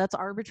 That's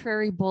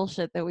arbitrary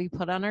bullshit that we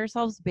put on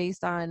ourselves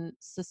based on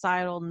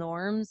societal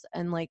norms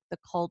and like the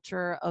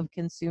culture of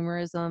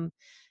consumerism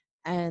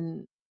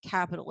and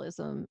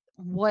capitalism.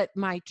 What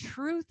my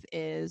truth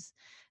is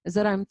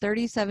that I'm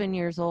 37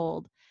 years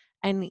old.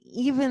 And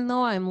even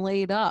though I'm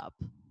laid up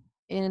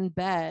in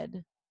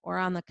bed or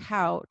on the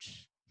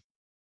couch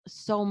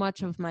so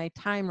much of my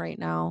time right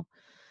now,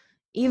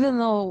 even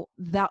though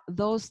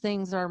those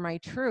things are my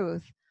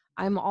truth,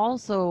 I'm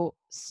also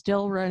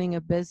still running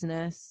a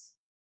business,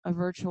 a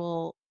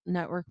virtual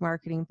network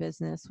marketing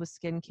business with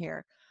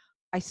skincare.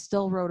 I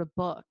still wrote a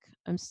book.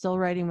 I'm still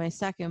writing my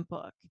second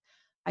book.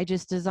 I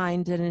just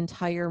designed an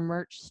entire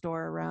merch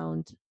store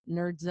around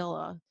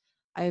Nerdzilla.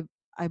 I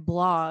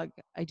blog.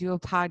 I do a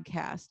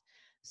podcast.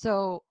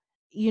 So,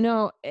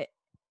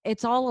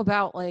 it's all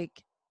about like,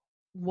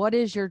 what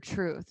is your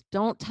truth?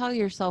 Don't tell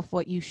yourself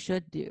what you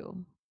should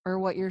do or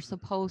what you're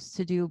supposed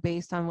to do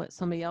based on what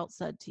somebody else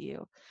said to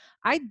you.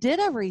 I did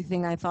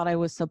everything I thought I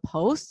was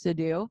supposed to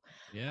do.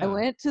 Yeah. I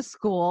went to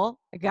school.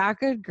 I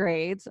got good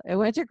grades. I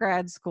went to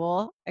grad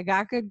school. I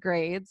got good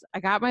grades. I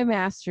got my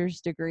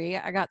master's degree.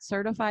 I got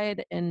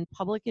certified in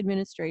public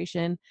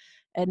administration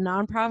and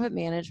nonprofit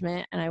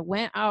management. And I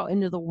went out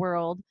into the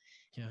world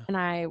and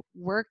I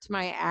worked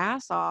my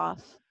ass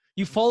off.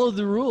 You followed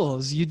the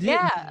rules. You did.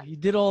 Yeah. You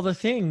did all the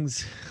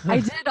things. I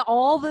did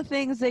all the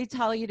things they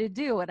tell you to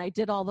do, and I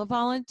did all the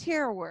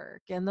volunteer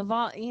work and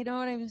you know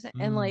what I'm saying?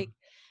 And like,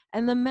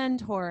 and the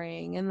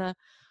mentoring and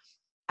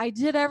I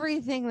did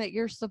everything that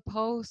you're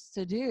supposed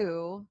to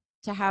do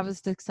to have a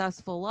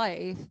successful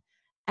life.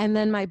 And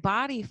then my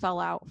body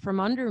fell out from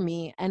under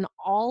me, and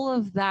all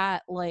of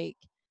that, like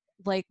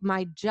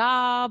my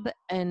job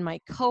and my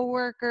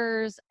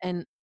coworkers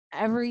and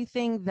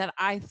everything that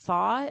I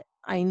thought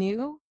I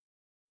knew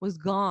was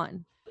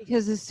gone.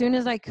 Because as soon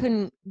as I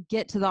couldn't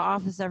get to the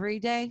office every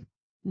day,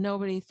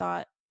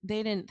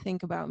 they didn't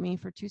think about me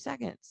for 2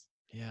 seconds.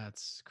 Yeah,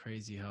 it's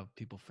crazy how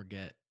people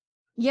forget.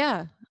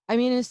 Yeah. I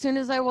mean, as soon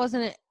as I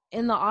wasn't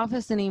in the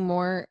office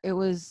anymore, it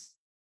was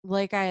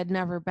like I had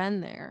never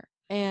been there.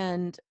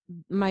 And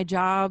my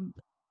job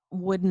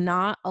would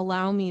not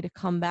allow me to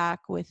come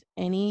back with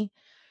any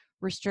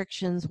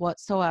restrictions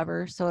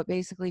whatsoever. So it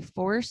basically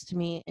forced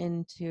me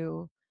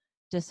into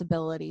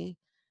disability.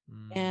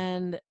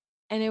 And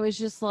it was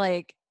just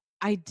like,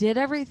 I did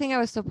everything I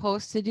was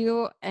supposed to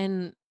do.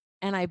 And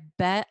I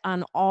bet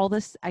on all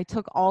this. I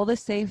took all the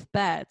safe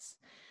bets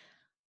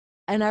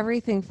and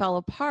everything fell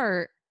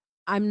apart.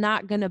 I'm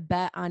not going to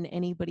bet on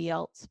anybody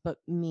else but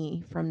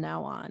me from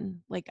now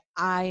on. Like,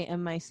 I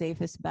am my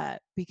safest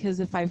bet, because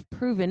if I've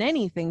proven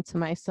anything to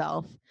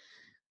myself,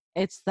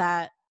 it's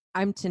that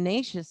I'm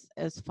tenacious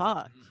as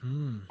fuck.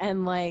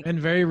 And like, and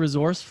very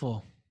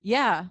resourceful.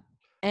 Yeah.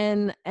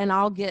 And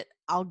I'll get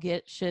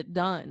shit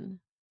done.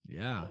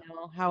 Yeah.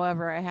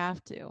 However I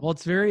have to. Well,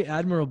 it's very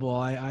admirable.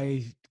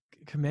 I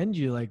commend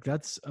you. Like,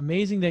 that's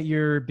amazing that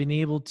you're been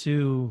able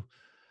to,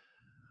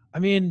 I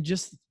mean,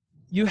 just,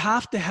 you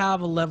have to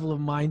have a level of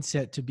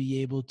mindset to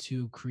be able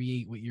to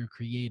create what you're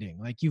creating.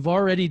 Like, you've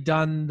already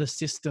done the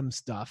system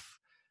stuff,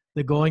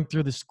 the going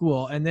through the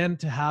school, and then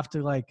to have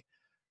to like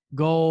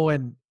go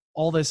and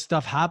all this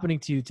stuff happening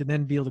to you to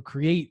then be able to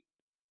create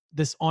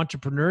this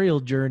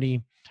entrepreneurial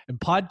journey and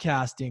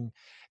podcasting,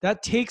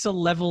 that takes a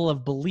level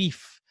of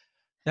belief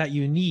that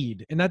you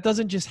need. And that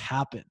doesn't just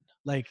happen.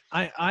 Like,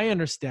 I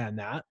understand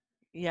that.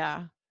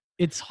 Yeah.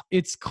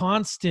 It's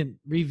constant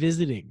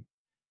revisiting.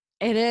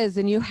 It is.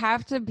 And you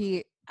have to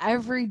be,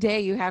 every day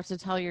you have to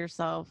tell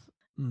yourself,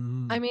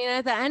 I mean,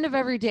 at the end of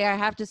every day, I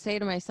have to say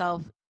to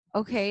myself,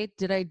 okay,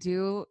 did I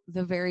do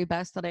the very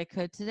best that I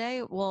could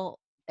today? Well,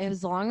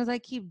 as long as I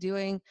keep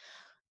doing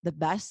the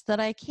best that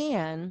I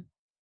can,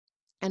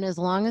 and as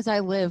long as I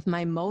live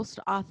my most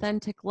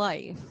authentic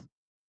life,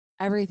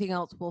 everything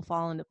else will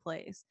fall into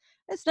place.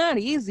 It's not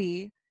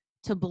easy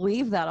to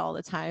believe that all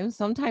the time.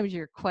 Sometimes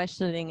you're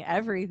questioning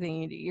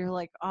everything you do. You're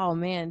like, oh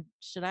man,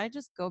 should I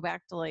just go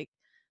back to like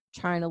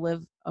trying to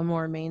live a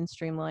more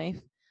mainstream life?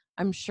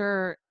 I'm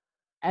sure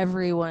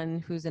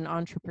everyone who's an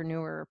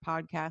entrepreneur or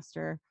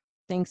podcaster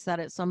thinks that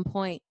at some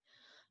point.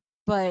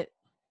 But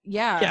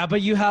yeah,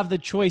 but you have the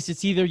choice.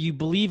 It's either you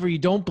believe or you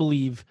don't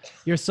believe.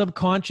 Your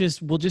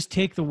subconscious will just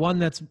take the one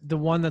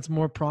that's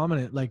more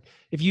prominent. Like,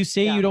 if you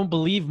say you don't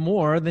believe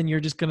more, then you're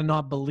just going to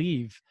not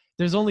believe.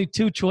 There's only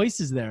two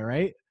choices there,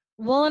 right?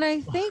 Well, and I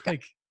think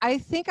I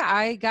think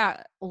I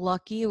got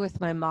lucky with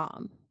my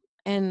mom.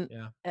 And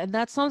Yeah. and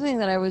that's something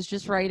that I was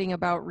just writing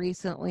about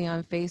recently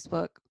on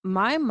Facebook.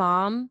 My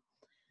mom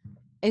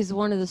is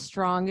one of the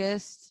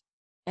strongest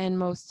and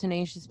most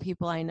tenacious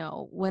people I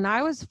know. When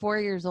I was 4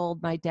 years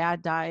old, my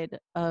dad died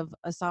of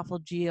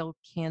esophageal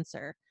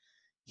cancer.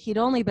 He'd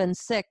only been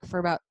sick for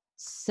about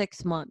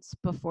 6 months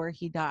before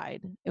he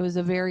died. It was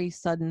a very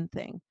sudden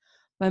thing.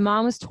 My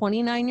mom was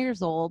 29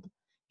 years old.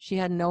 She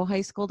had no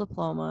high school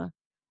diploma,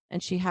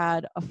 and she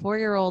had a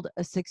 4-year-old,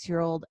 a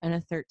 6-year-old, and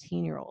a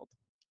 13-year-old.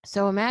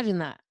 So imagine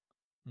that.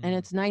 And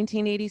it's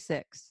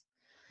 1986.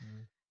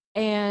 Mm.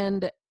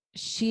 And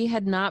she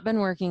had not been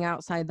working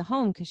outside the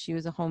home because she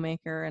was a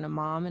homemaker and a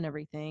mom and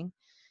everything.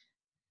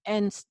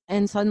 And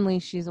suddenly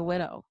she's a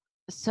widow.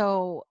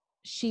 So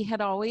she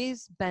had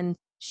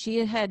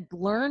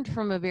learned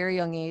from a very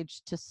young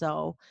age to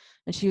sew,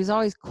 and she was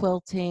always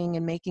quilting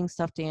and making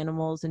stuffed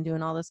animals and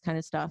doing all this kind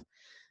of stuff.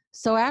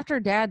 So after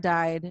dad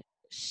died,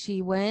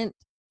 she went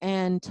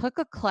and took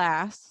a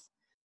class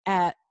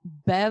at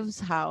Bev's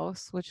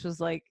house, which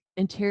was like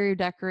interior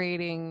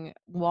decorating,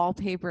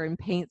 wallpaper, and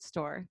paint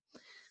store.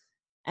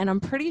 And I'm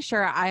pretty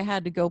sure I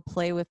had to go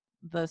play with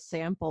the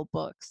sample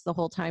books the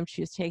whole time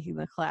she was taking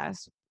the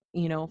class,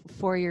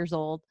 4 years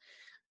old.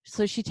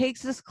 So she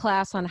takes this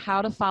class on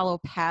how to follow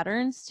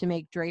patterns to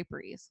make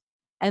draperies.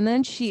 And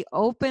then she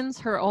opens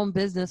her own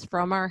business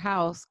from our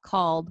house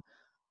called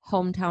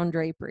Hometown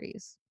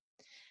Draperies.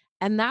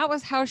 And that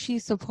was how she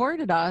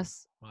supported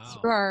us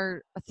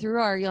through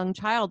our young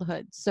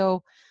childhood.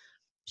 So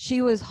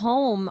she was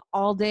home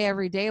all day,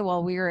 every day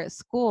while we were at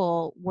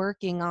school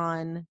working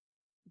on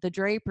the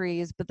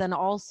draperies. But then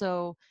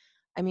also,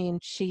 I mean,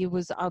 she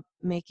was up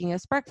making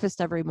us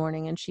breakfast every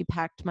morning, and she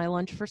packed my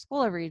lunch for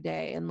school every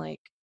day. And like,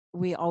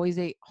 we always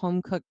ate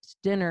home cooked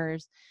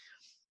dinners.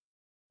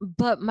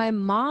 But my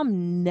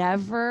mom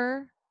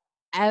never,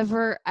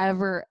 ever,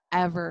 ever,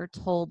 ever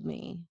told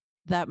me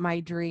that my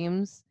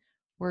dreams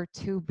were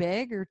too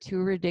big or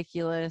too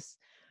ridiculous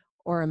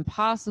or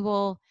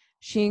impossible.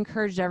 She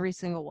encouraged every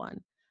single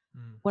one.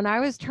 When I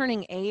was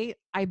turning 8,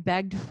 I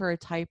begged for a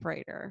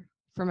typewriter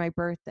for my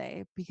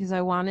birthday because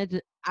I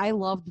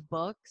loved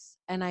books,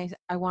 and I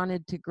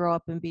wanted to grow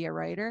up and be a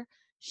writer.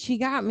 She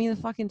got me the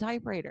fucking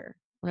typewriter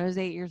when I was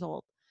 8 years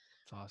old.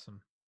 It's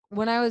awesome.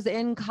 When I was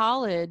in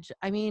college,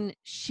 I mean,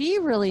 she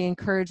really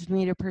encouraged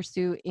me to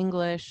pursue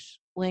English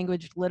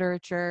language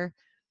literature.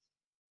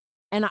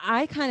 And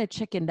I kind of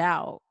chickened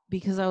out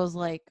because I was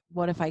like,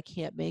 what if I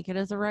can't make it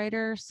as a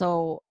writer?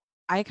 So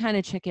I kind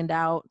of chickened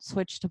out,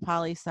 switched to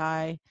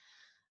poli-sci,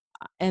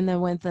 and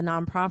then went the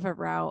nonprofit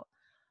route.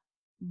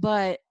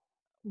 But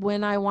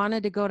when I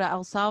wanted to go to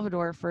El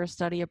Salvador for a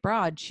study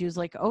abroad, she was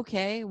like,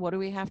 okay, what do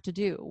we have to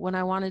do? When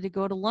I wanted to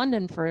go to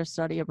London for a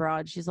study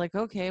abroad, she's like,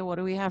 okay, what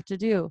do we have to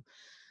do?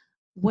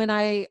 When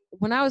I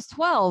was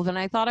 12 and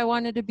I thought I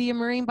wanted to be a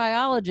marine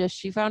biologist,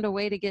 she found a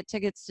way to get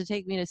tickets to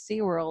take me to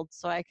SeaWorld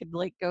so I could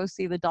like go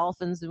see the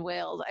dolphins and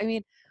whales. I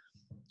mean,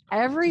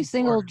 every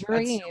single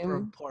dream. That's super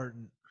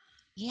important.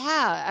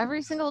 Yeah,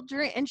 every single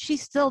dream. And she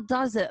still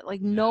does it.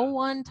 Like, no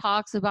one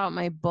talks about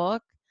my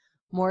book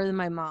more than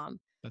my mom.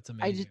 That's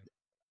amazing.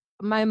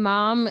 My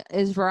mom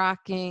is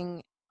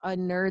rocking a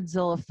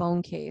Nerdzilla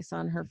phone case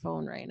on her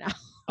phone right now.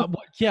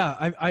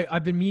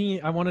 I've been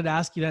meaning. I wanted to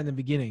ask you that in the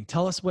beginning.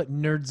 Tell us what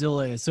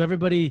Nerdzilla is. So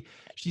everybody,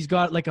 she's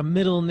got like a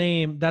middle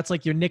name. That's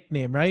like your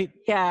nickname, right?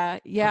 Yeah.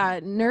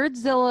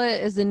 Nerdzilla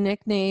is a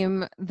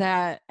nickname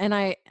that,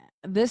 and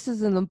this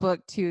is in the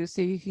book too,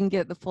 so you can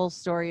get the full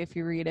story if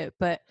you read it.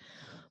 But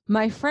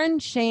my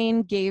friend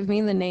Shane gave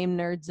me the name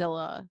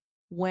Nerdzilla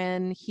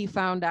when he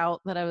found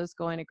out that I was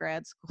going to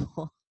grad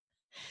school.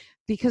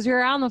 Because we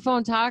were on the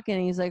phone talking,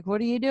 and he's like,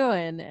 what are you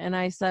doing? And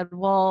I said,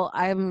 well,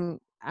 I'm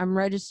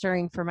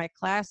registering for my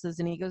classes.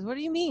 And he goes, what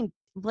do you mean?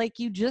 Like,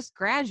 you just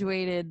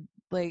graduated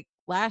like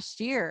last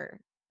year.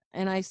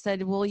 And I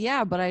said, well,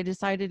 yeah, but I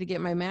decided to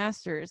get my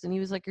master's. And he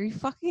was like, are you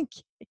fucking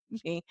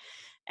kidding me?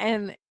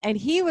 And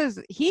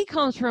he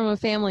comes from a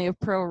family of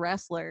pro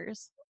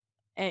wrestlers.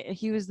 And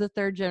he was the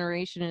third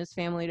generation in his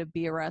family to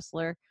be a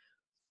wrestler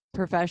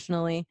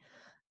professionally.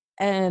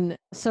 And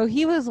so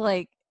he was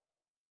like,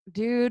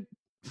 dude,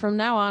 from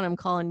now on, I'm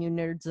calling you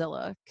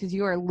Nerdzilla because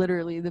you are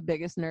literally the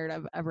biggest nerd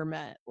I've ever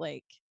met,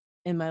 like,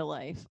 in my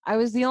life. I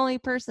was the only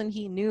person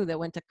he knew that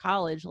went to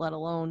college, let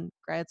alone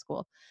grad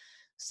school.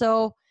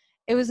 So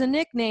it was a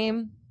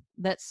nickname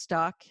that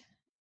stuck.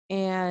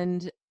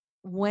 And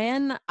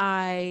when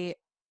I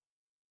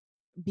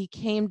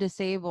became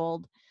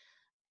disabled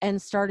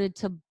and started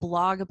to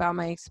blog about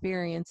my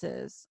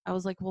experiences, I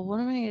was like, well, what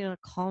am I going to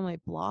call my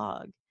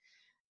blog?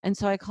 And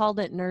so I called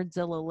it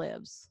Nerdzilla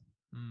Lives.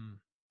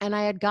 And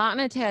I had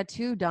gotten a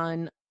tattoo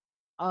done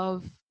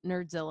of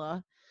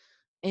Nerdzilla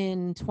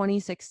in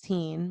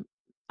 2016.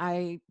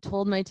 I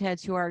told my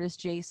tattoo artist,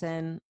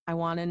 Jason, I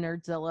want a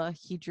Nerdzilla.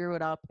 He drew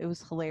it up. It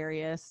was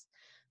hilarious.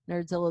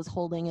 Nerdzilla's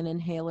holding an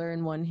inhaler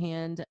in one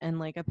hand and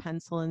like a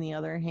pencil in the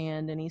other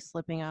hand, and he's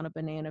slipping on a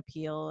banana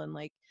peel, and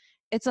like,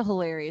 it's a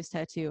hilarious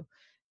tattoo.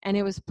 And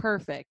it was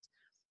perfect.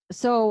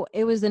 so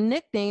it was a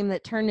nickname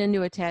that turned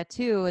into a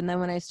tattoo. And then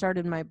when I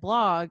started my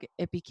blog,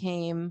 it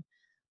became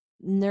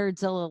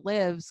Nerdzilla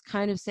Lives,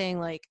 kind of saying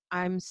like,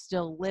 I'm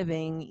still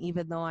living,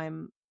 even though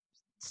I'm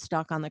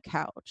stuck on the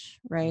couch.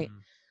 Right.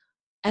 Mhm.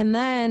 And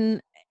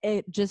then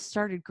it just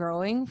started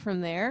growing from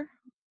there.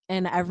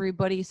 And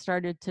everybody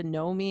started to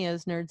know me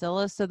as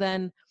Nerdzilla. So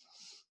then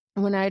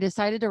when I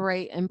decided to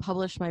write and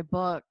publish my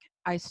book,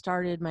 I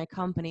started my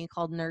company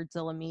called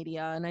Nerdzilla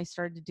Media. And I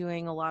started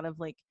doing a lot of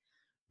like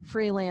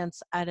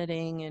freelance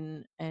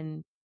editing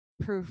and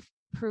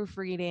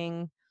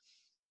proofreading,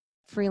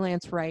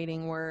 freelance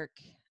writing work,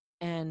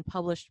 and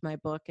published my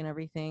book and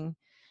everything.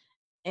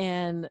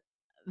 And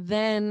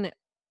then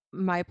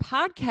my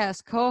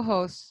podcast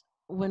co-host,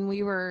 when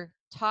we were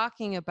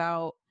talking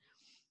about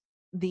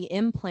the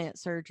implant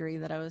surgery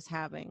that I was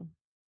having,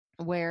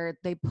 where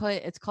they put,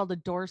 it's called a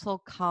dorsal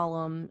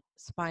column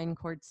spine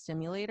cord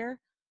stimulator,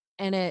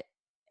 and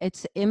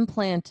it's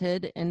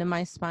implanted into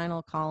my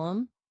spinal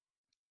column,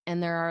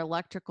 and there are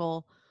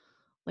electrical,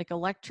 like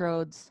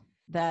electrodes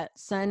that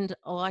send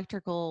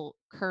electrical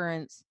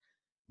currents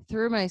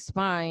through my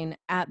spine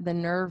at the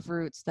nerve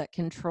roots that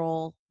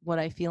control what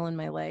I feel in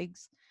my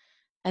legs.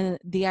 And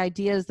the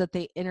idea is that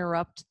they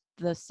interrupt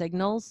the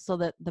signals so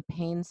that the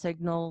pain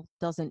signal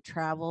doesn't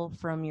travel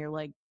from your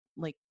leg,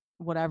 like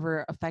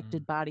whatever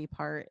affected body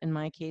part, in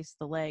my case,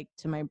 the leg,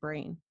 to my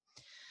brain.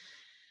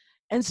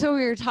 And so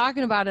we were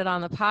talking about it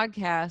on the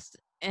podcast,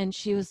 and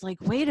she was like,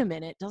 wait a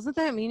minute, doesn't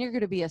that mean you're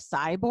going to be a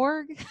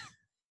cyborg?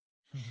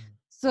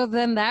 So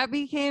then that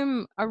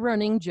became a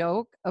running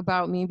joke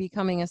about me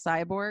becoming a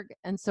cyborg.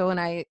 And so when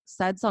I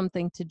said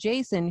something to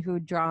Jason,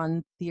 who'd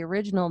drawn the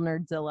original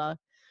Nerdzilla,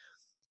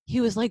 he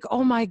was like,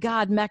 oh my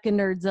God, Mecha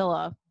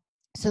Nerdzilla.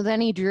 So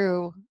then he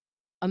drew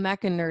a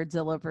Mecha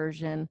Nerdzilla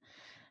version.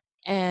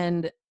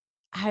 And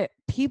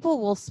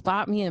people will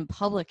spot me in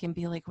public and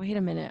be like, wait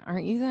a minute,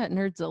 aren't you that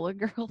Nerdzilla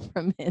girl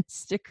from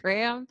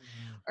Instagram?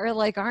 Or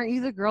like, aren't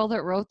you the girl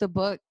that wrote the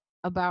book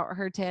about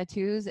her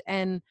tattoos?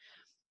 And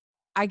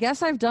I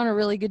guess I've done a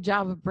really good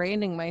job of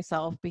branding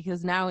myself,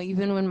 because now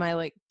even when my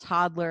like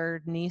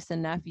toddler niece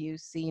and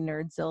nephews see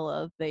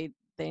Nerdzilla, they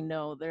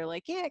know. They're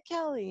like, yeah,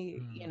 Kelly,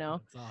 you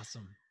know. That's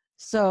awesome.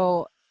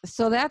 So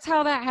that's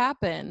how that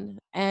happened.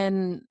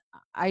 And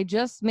I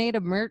just made a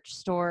merch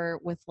store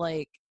with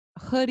like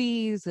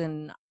hoodies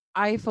and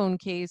iPhone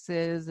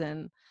cases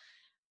and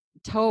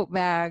tote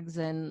bags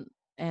and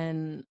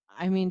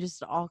I mean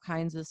just all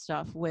kinds of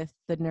stuff with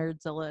the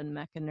Nerdzilla and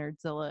Mecha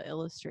Nerdzilla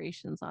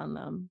illustrations on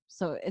them.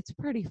 So it's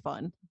pretty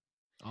fun.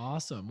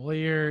 Awesome. Well,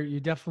 you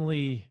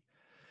definitely,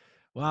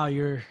 wow,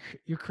 you're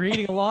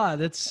creating a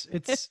lot. It's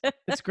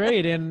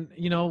great. And,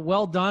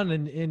 well done,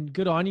 and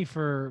good on you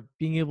for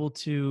being able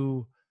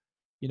to,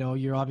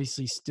 you're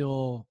obviously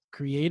still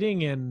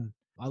creating, and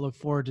I look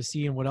forward to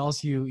seeing what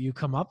else you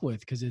come up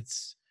with. 'Cause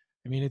it's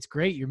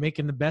great. You're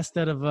making the best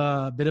out of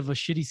a bit of a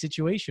shitty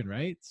situation,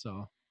 right?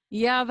 So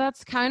yeah,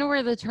 that's kind of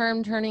where the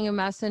term turning a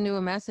mess into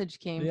a message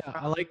came yeah,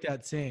 from. I like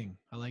that saying.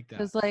 I like that.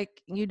 Because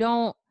like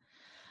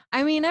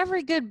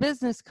every good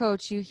business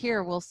coach you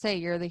hear will say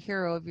you're the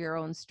hero of your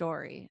own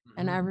story,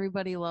 and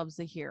everybody loves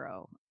a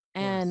hero.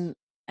 And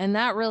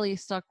that really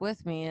stuck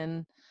with me,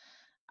 and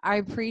I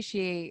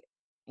appreciate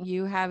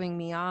you having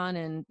me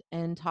on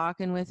and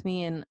talking with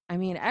me. And I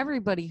mean,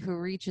 everybody who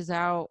reaches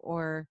out,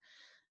 or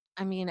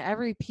I mean,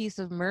 every piece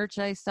of merch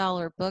I sell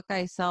or book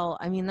I sell,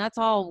 I mean, that's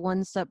all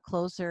one step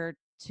closer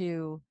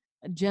to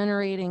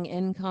generating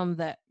income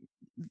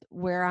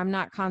where I'm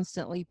not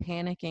constantly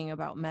panicking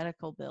about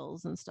medical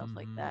bills and stuff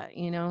like that,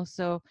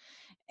 So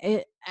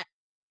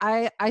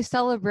I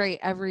celebrate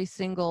every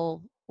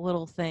single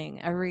little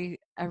thing, every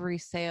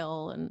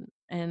sale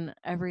and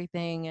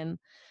everything. And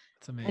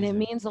It's amazing. it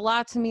means a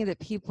lot to me that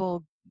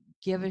people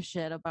give a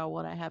shit about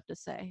what I have to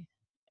say.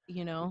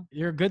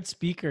 You're a good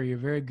speaker. You're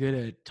very good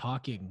at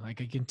talking.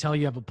 Like, I can tell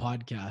you have a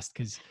podcast,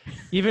 because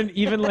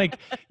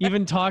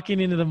even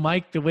talking into the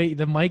mic, the way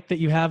the mic that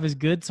you have is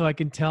good. So I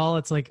can tell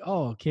it's like,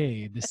 oh,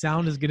 okay, the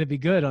sound is going to be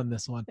good on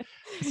this one.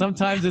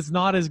 Sometimes it's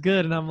not as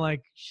good. And I'm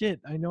like, shit,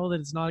 I know that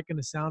it's not going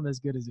to sound as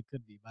good as it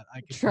could be, but I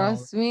can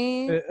trust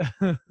me.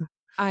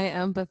 I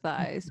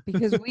empathize,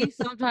 because we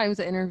sometimes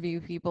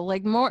interview people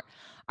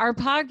our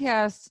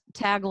podcast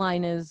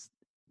tagline is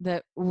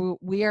that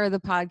we are the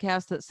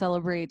podcast that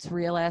celebrates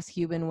real ass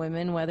human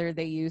women, whether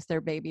they use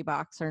their baby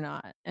box or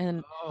not.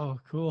 And oh,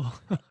 cool.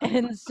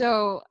 and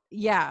so,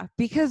 yeah,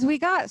 because we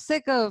got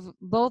sick of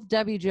both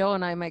Debbie Jo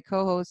and I, my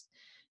co-host,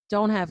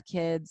 don't have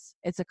kids.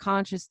 It's a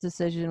conscious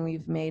decision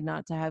we've made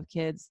not to have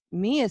kids.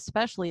 Me,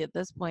 especially at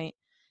this point,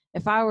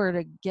 if I were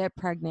to get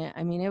pregnant,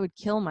 I mean, it would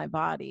kill my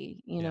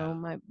body.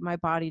 My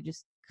body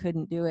just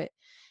couldn't do it.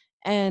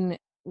 And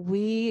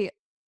we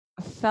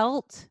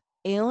felt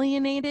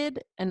alienated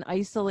and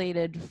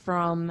isolated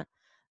from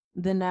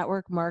the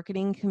network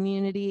marketing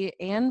community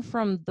and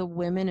from the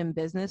women in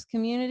business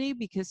community,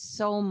 because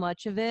so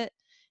much of it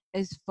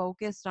is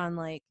focused on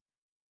like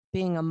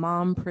being a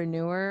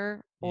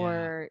mompreneur,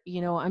 or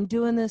I'm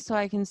doing this so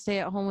I can stay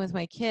at home with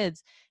my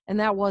kids, and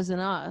that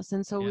wasn't us.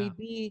 And so we'd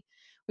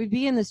we'd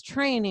be in this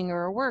training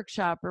or a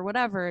workshop or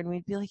whatever, and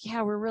we'd be like,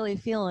 yeah, we're really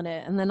feeling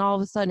it. And then all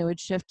of a sudden it would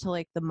shift to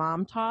like the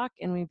mom talk,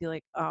 and we'd be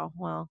like, oh,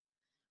 well,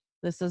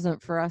 this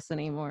isn't for us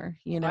anymore,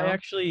 you know?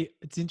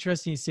 It's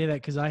interesting you say that,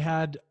 because I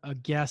had a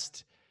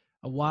guest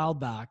a while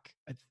back,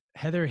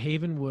 Heather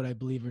Havenwood, I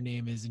believe her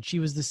name is, and she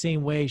was the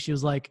same way. She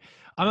was like,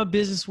 I'm a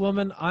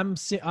businesswoman.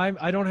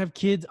 I don't have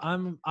kids.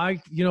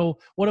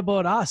 What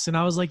about us? And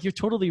I was like, you're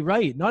totally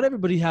right. Not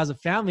everybody has a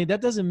family.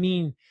 That doesn't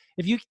mean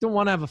if you don't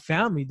want to have a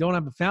family, don't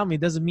have a family.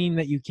 It doesn't mean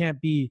that you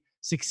can't be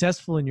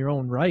successful in your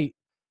own right.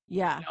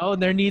 Yeah.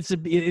 And there needs to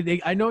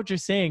be, I know what you're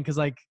saying. Cause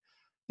like,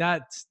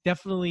 that's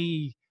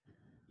definitely,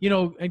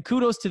 and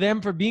kudos to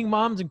them for being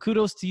moms and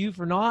kudos to you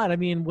for not. I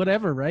mean,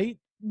 whatever, right?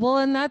 Well,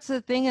 and that's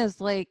the thing is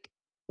like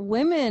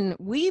women,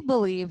 we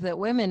believe that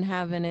women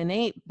have an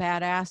innate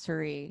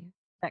badassery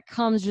that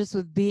comes just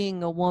with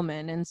being a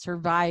woman and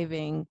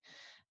surviving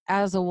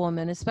as a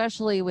woman,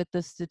 especially with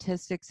the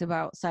statistics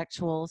about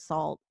sexual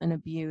assault and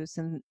abuse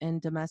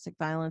and domestic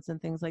violence and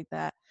things like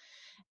that.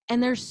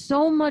 And there's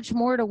so much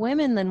more to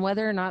women than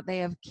whether or not they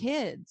have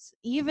kids.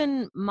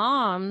 Even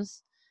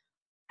moms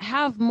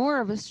have more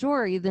of a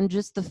story than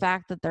just the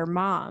fact that they're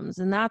moms.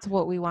 And that's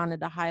what we wanted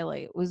to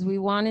highlight, was we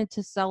wanted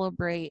to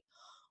celebrate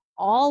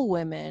all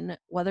women,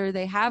 whether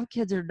they have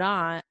kids or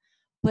not,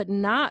 but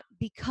not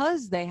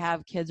because they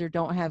have kids or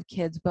don't have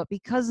kids, but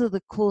because of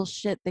the cool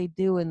shit they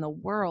do in the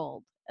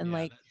world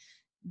and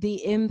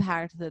the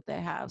impact that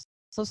they have.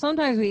 So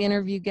sometimes we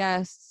interview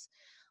guests.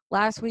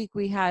 Last week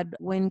we had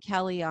Wynn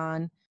Kelly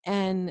on,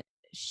 and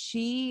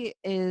she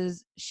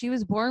was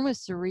born with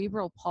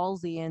cerebral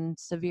palsy and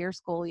severe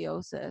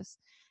scoliosis.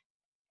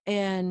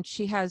 And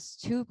she has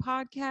 2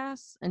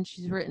 podcasts and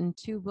she's written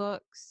 2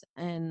 books.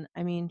 And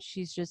I mean,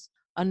 she's just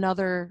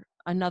another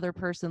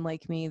person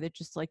like me that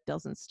just like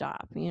doesn't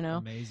stop,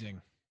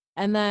 Amazing.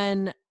 And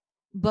then,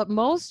 but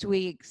most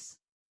weeks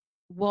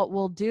what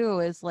we'll do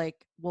is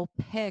like, we'll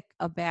pick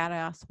a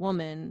badass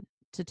woman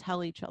to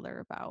tell each other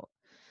about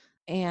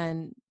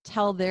and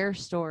tell their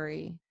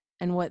story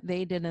and what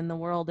they did in the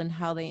world and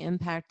how they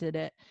impacted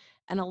it.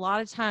 And a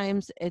lot of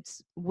times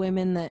it's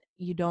women that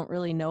you don't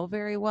really know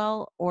very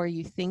well, or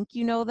you think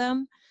you know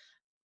them,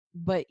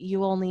 but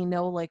you only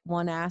know like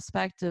one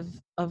aspect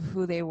of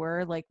who they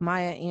were. Like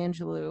Maya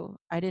Angelou,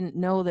 I didn't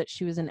know that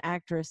she was an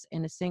actress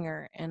and a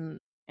singer and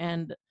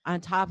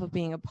on top of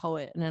being a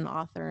poet and an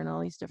author and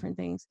all these different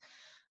things.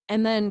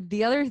 And then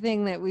the other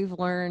thing that we've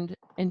learned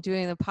in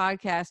doing the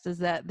podcast is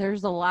that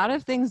there's a lot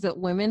of things that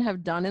women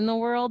have done in the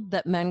world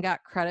that men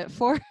got credit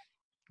for.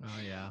 Oh,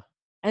 yeah.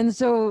 And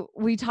so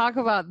we talk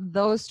about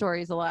those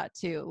stories a lot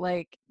too.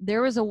 Like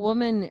there was a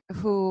woman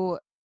who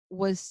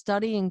was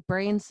studying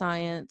brain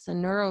science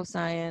and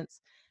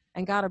neuroscience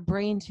and got a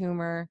brain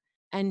tumor,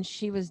 and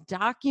she was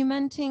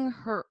documenting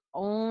her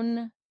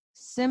own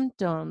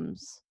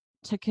symptoms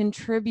to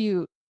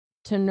contribute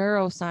to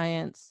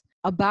neuroscience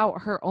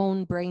about her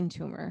own brain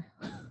tumor.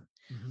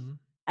 Mm-hmm.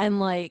 And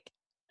like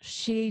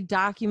she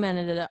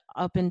documented it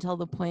up until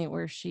the point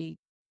where she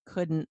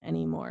couldn't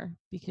anymore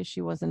because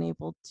she wasn't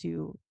able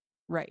to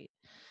write.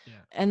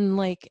 Yeah. And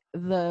like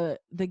the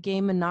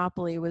game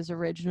Monopoly was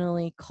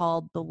originally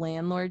called The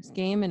Landlord's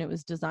Game, and it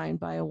was designed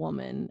by a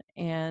woman.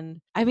 And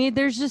I mean,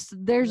 there's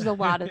a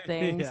lot of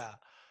things. Yeah.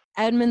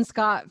 Edmund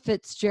Scott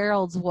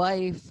Fitzgerald's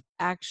wife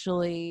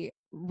actually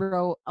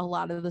wrote a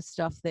lot of the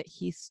stuff that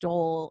he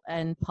stole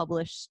and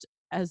published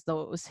as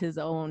though it was his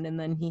own, and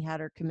then he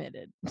had her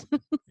committed.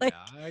 Like,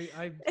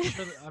 yeah,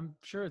 I'm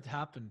sure it's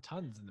happened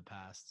tons in the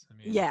past. I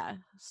mean, yeah.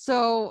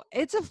 So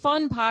it's a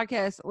fun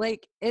podcast.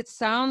 Like it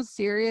sounds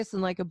serious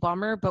and like a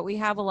bummer, but we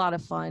have a lot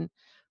of fun.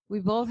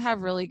 We both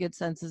have really good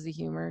senses of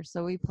humor,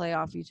 so we play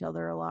off each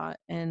other a lot,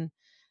 and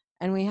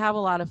we have a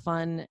lot of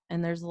fun,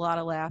 and there's a lot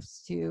of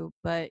laughs too.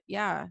 But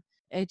yeah,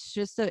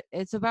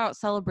 it's about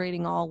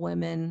celebrating all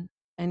women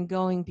and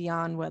going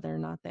beyond whether or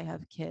not they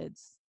have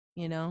kids,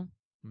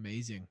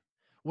 Amazing.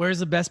 Where's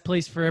the best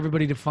place for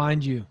everybody to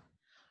find you?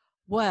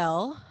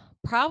 Well,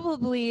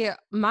 probably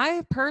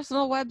my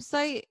personal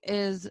website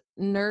is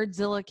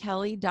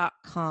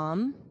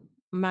nerdzillakelly.com.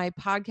 My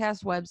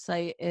podcast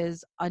website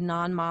is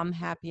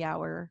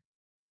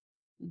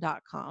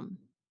anonmomhappyhour.com.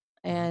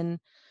 And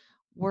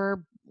we're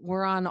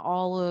on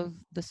all of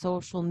the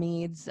social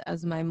medias,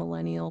 as my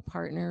millennial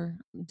partner,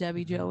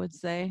 Debbie Jo, would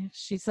say.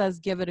 She says,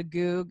 give it a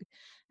goog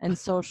and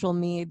social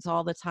medias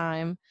all the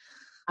time.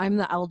 I'm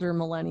the elder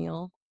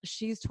millennial.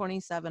 She's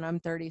 27. I'm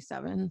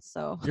 37.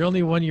 So you're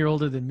only 1 year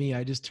older than me.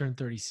 I just turned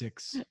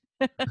 36.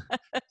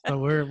 So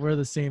we're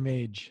the same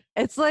age.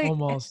 It's like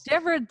almost. It's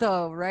different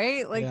though,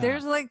 right? Like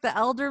there's like the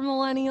elder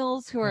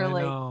millennials who are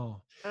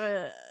well,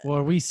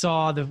 we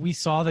saw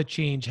the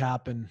change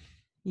happen.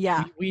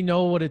 Yeah. We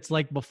know what it's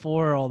like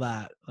before all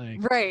that. Like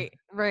right.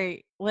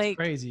 Like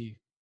crazy.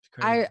 It's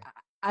crazy.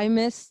 I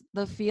miss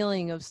the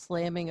feeling of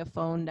slamming a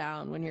phone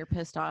down when you're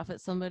pissed off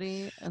at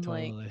somebody and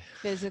totally. Like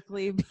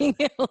physically being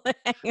able to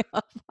hang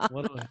up.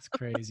 It's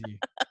crazy.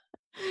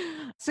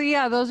 So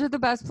yeah, those are the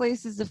best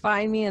places to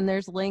find me, and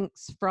there's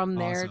links from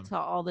there Awesome. to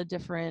all the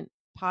different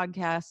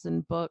podcasts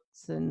and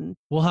books, and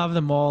We'll have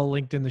them all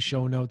linked in the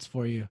show notes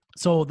for you.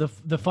 So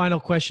the final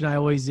question I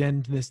always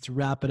end this to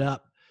wrap it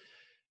up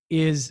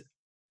is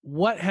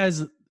what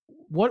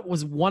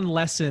was one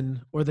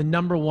lesson or the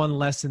number one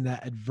lesson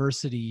that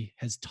adversity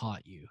has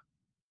taught you?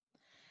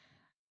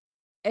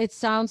 it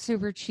sounds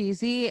super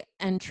cheesy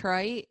and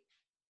trite,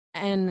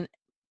 and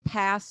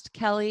past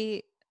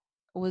Kelly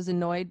was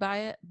annoyed by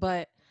it,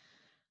 but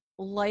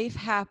life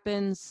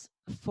happens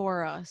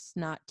for us,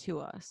 not to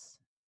us.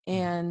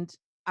 And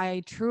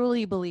I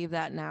truly believe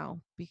that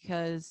now,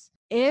 because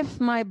if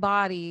my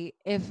body,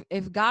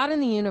 if God in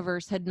the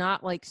universe had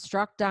not like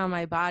struck down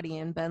my body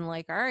and been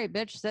like, all right,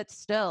 bitch, sit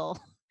still,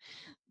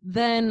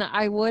 then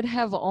I would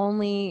have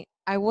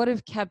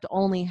kept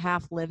only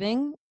half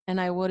living,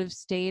 and I would have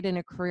stayed in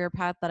a career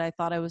path that I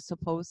thought I was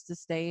supposed to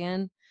stay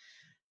in,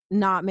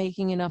 not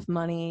making enough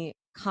money,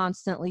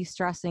 constantly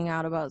stressing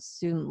out about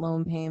student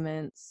loan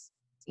payments,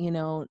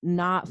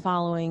 not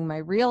following my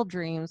real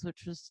dreams,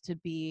 which was to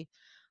be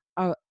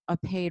a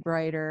paid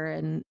writer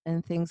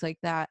and things like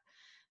that.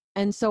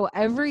 And so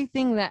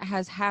everything that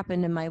has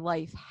happened in my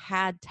life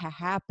had to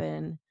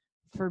happen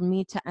for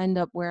me to end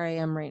up where I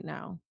am right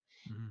now.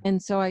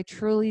 And so I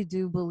truly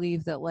do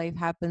believe that life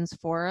happens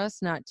for us,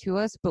 not to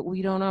us, but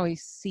we don't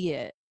always see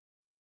it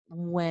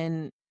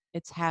when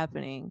it's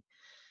happening.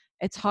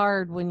 It's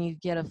hard when you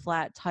get a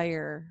flat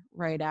tire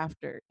right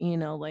after,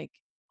 like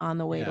on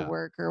the way to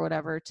work or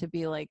whatever, to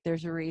be like,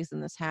 there's a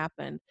reason this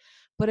happened.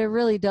 But it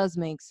really does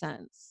make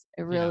sense.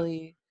 It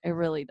really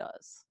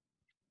does.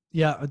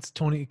 Yeah, it's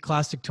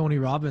classic Tony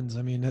Robbins.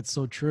 I mean, that's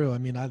so true. I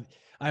mean,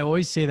 I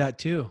always say that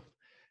too.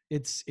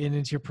 It's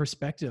your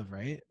perspective,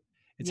 right?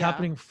 It's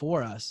happening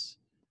for us.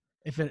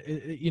 If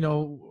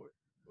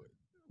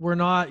we're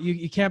not,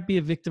 you can't be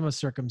a victim of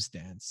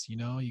circumstance, you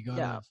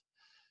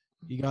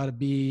gotta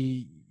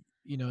be,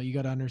 you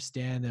gotta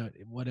understand that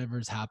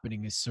whatever's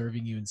happening is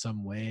serving you in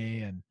some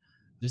way. And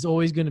there's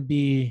always going to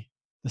be,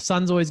 the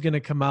sun's always going to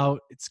come out.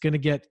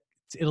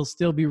 It'll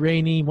still be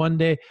rainy one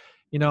day.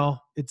 You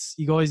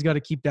always got to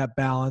keep that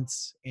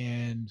balance.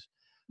 And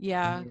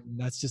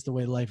that's just the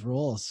way life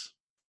rolls.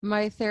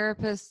 My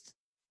therapist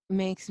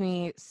makes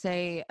me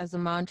say as a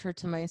mantra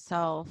to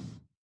myself,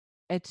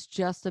 it's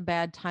just a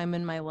bad time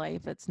in my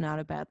life. It's not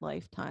a bad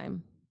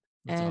lifetime.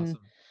 That's and awesome.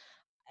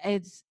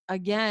 It's,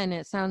 again,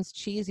 it sounds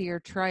cheesy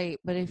or trite,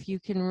 but if you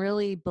can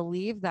really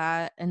believe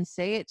that and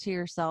say it to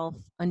yourself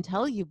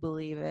until you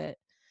believe it,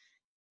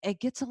 it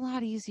gets a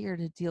lot easier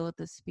to deal with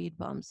the speed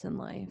bumps in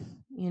life.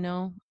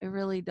 It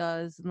really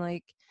does. And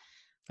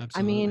Absolutely.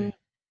 I mean,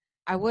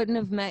 I wouldn't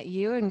have met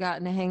you and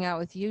gotten to hang out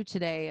with you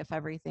today if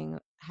everything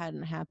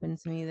hadn't happened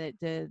to me that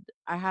did.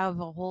 I have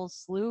a whole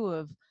slew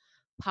of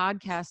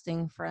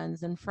podcasting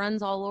friends and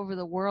friends all over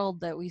the world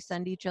that we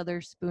send each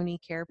other spoony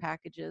care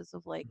packages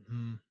of like,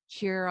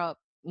 cheer up,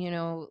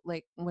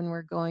 like when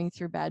we're going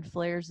through bad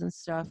flares and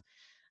stuff.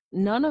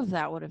 None of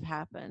that would have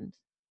happened.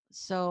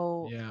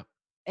 So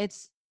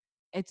it's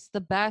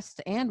the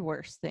best and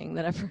worst thing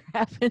that ever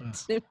happened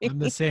to me. I'm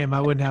the same.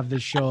 I wouldn't have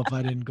this show if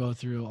I didn't go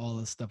through all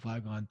the stuff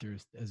I've gone through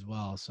as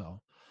well.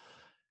 So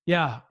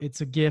yeah,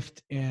 it's a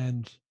gift.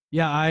 And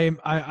yeah,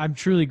 I'm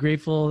truly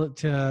grateful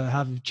to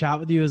have a chat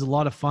with you. It was a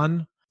lot of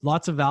fun,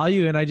 lots of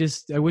value. And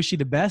I wish you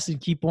the best and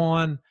keep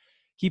on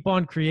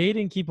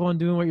creating, keep on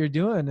doing what you're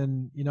doing.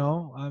 And,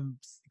 I'm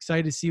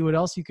excited to see what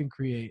else you can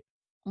create.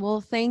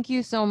 Well, thank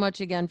you so much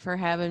again for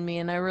having me,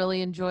 and I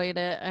really enjoyed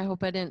it. I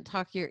hope I didn't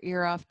talk your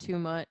ear off too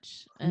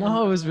much.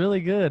 No, it was really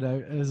good.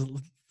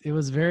 It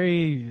was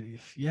very,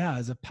 it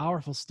was a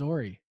powerful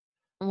story.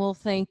 Well,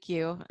 thank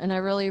you. And I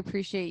really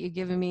appreciate you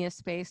giving me a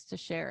space to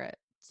share it.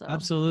 So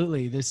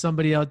absolutely. There's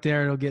somebody out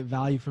there that'll get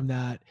value from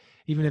that,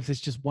 even if it's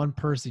just one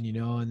person,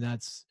 and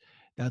that's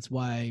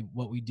why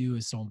what we do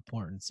is so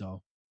important.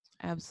 So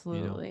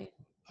absolutely.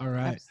 All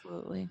right.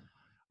 Absolutely.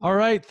 All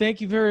right.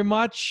 Thank you very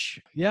much.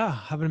 Yeah.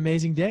 Have an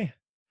amazing day.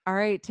 All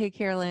right. Take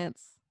care,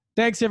 Lance.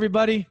 Thanks,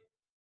 everybody.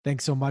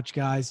 Thanks so much,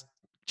 guys.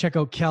 Check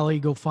out Kelly.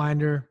 Go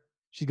find her.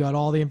 She's got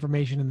all the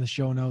information in the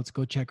show notes.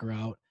 Go check her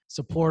out.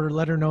 Support her.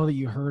 Let her know that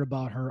you heard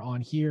about her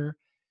on here.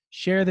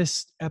 Share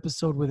this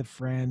episode with a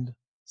friend.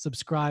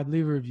 Subscribe.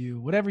 Leave a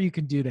review. Whatever you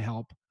can do to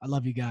help. I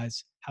love you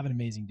guys. Have an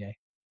amazing day.